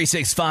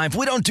Bet365,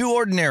 we don't do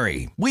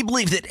ordinary. We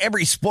believe that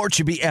every sport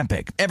should be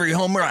epic. Every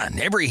home run,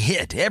 every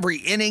hit, every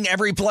inning,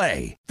 every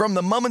play. From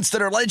the moments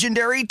that are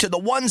legendary to the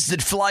ones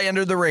that fly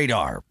under the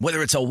radar.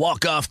 Whether it's a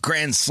walk-off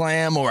grand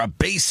slam or a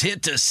base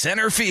hit to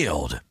center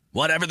field.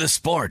 Whatever the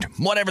sport,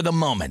 whatever the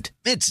moment,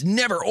 it's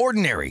never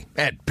ordinary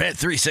at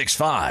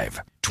Bet365.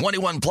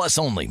 21 plus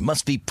only.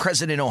 Must be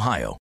present in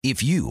Ohio.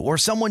 If you or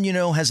someone you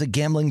know has a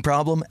gambling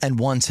problem and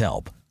wants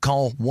help,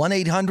 call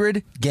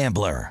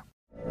 1-800-GAMBLER.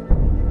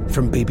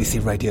 From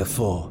BBC Radio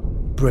 4,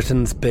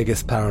 Britain's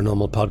biggest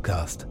paranormal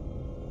podcast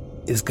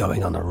is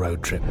going on a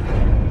road trip.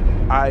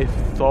 I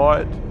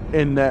thought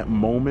in that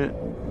moment,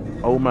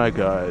 oh my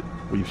God,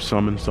 we've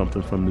summoned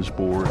something from this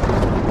board.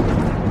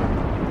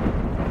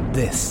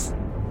 This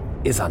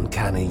is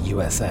Uncanny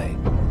USA.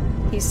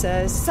 He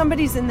says,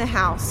 somebody's in the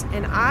house,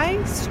 and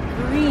I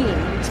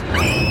screamed.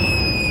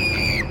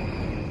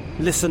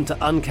 Listen to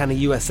Uncanny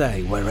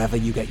USA wherever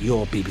you get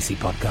your BBC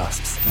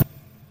podcasts,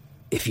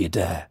 if you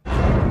dare.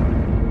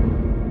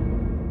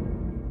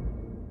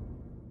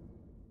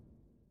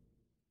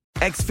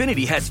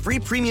 Xfinity has free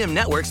premium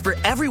networks for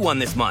everyone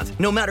this month,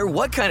 no matter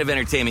what kind of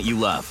entertainment you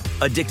love.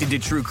 Addicted to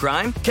true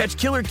crime? Catch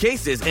killer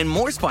cases and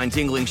more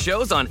spine-tingling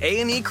shows on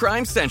A&E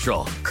Crime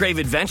Central. Crave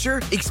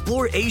adventure?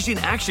 Explore Asian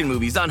action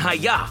movies on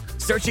Hi-YAH.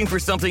 Searching for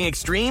something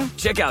extreme?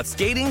 Check out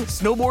skating,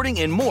 snowboarding,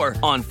 and more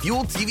on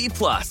Fuel TV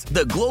Plus,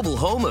 the global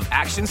home of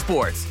action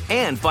sports.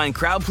 And find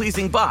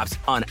crowd-pleasing bops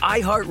on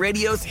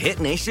iHeartRadio's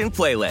Hit Nation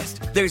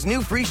playlist. There's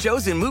new free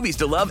shows and movies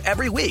to love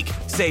every week.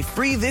 Say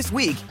free this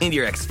week in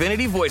your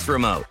Xfinity voice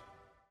remote.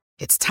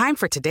 It's time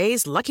for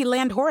today's Lucky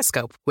Land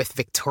horoscope with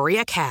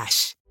Victoria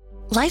Cash.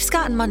 Life's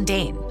gotten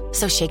mundane,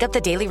 so shake up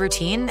the daily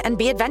routine and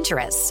be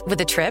adventurous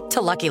with a trip to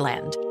Lucky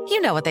Land.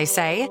 You know what they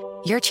say,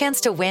 your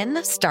chance to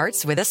win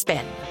starts with a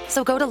spin.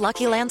 So go to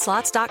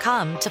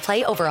LuckyLandSlots.com to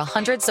play over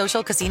 100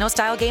 social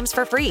casino-style games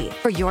for free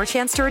for your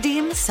chance to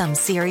redeem some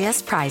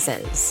serious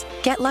prizes.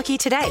 Get lucky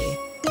today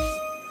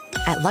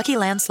at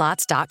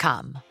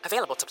LuckyLandSlots.com.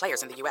 Available to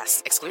players in the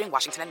U.S., excluding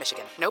Washington and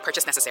Michigan. No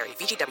purchase necessary.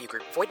 VGW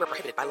Group. Void where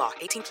prohibited by law.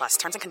 18+.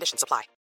 Terms and conditions apply.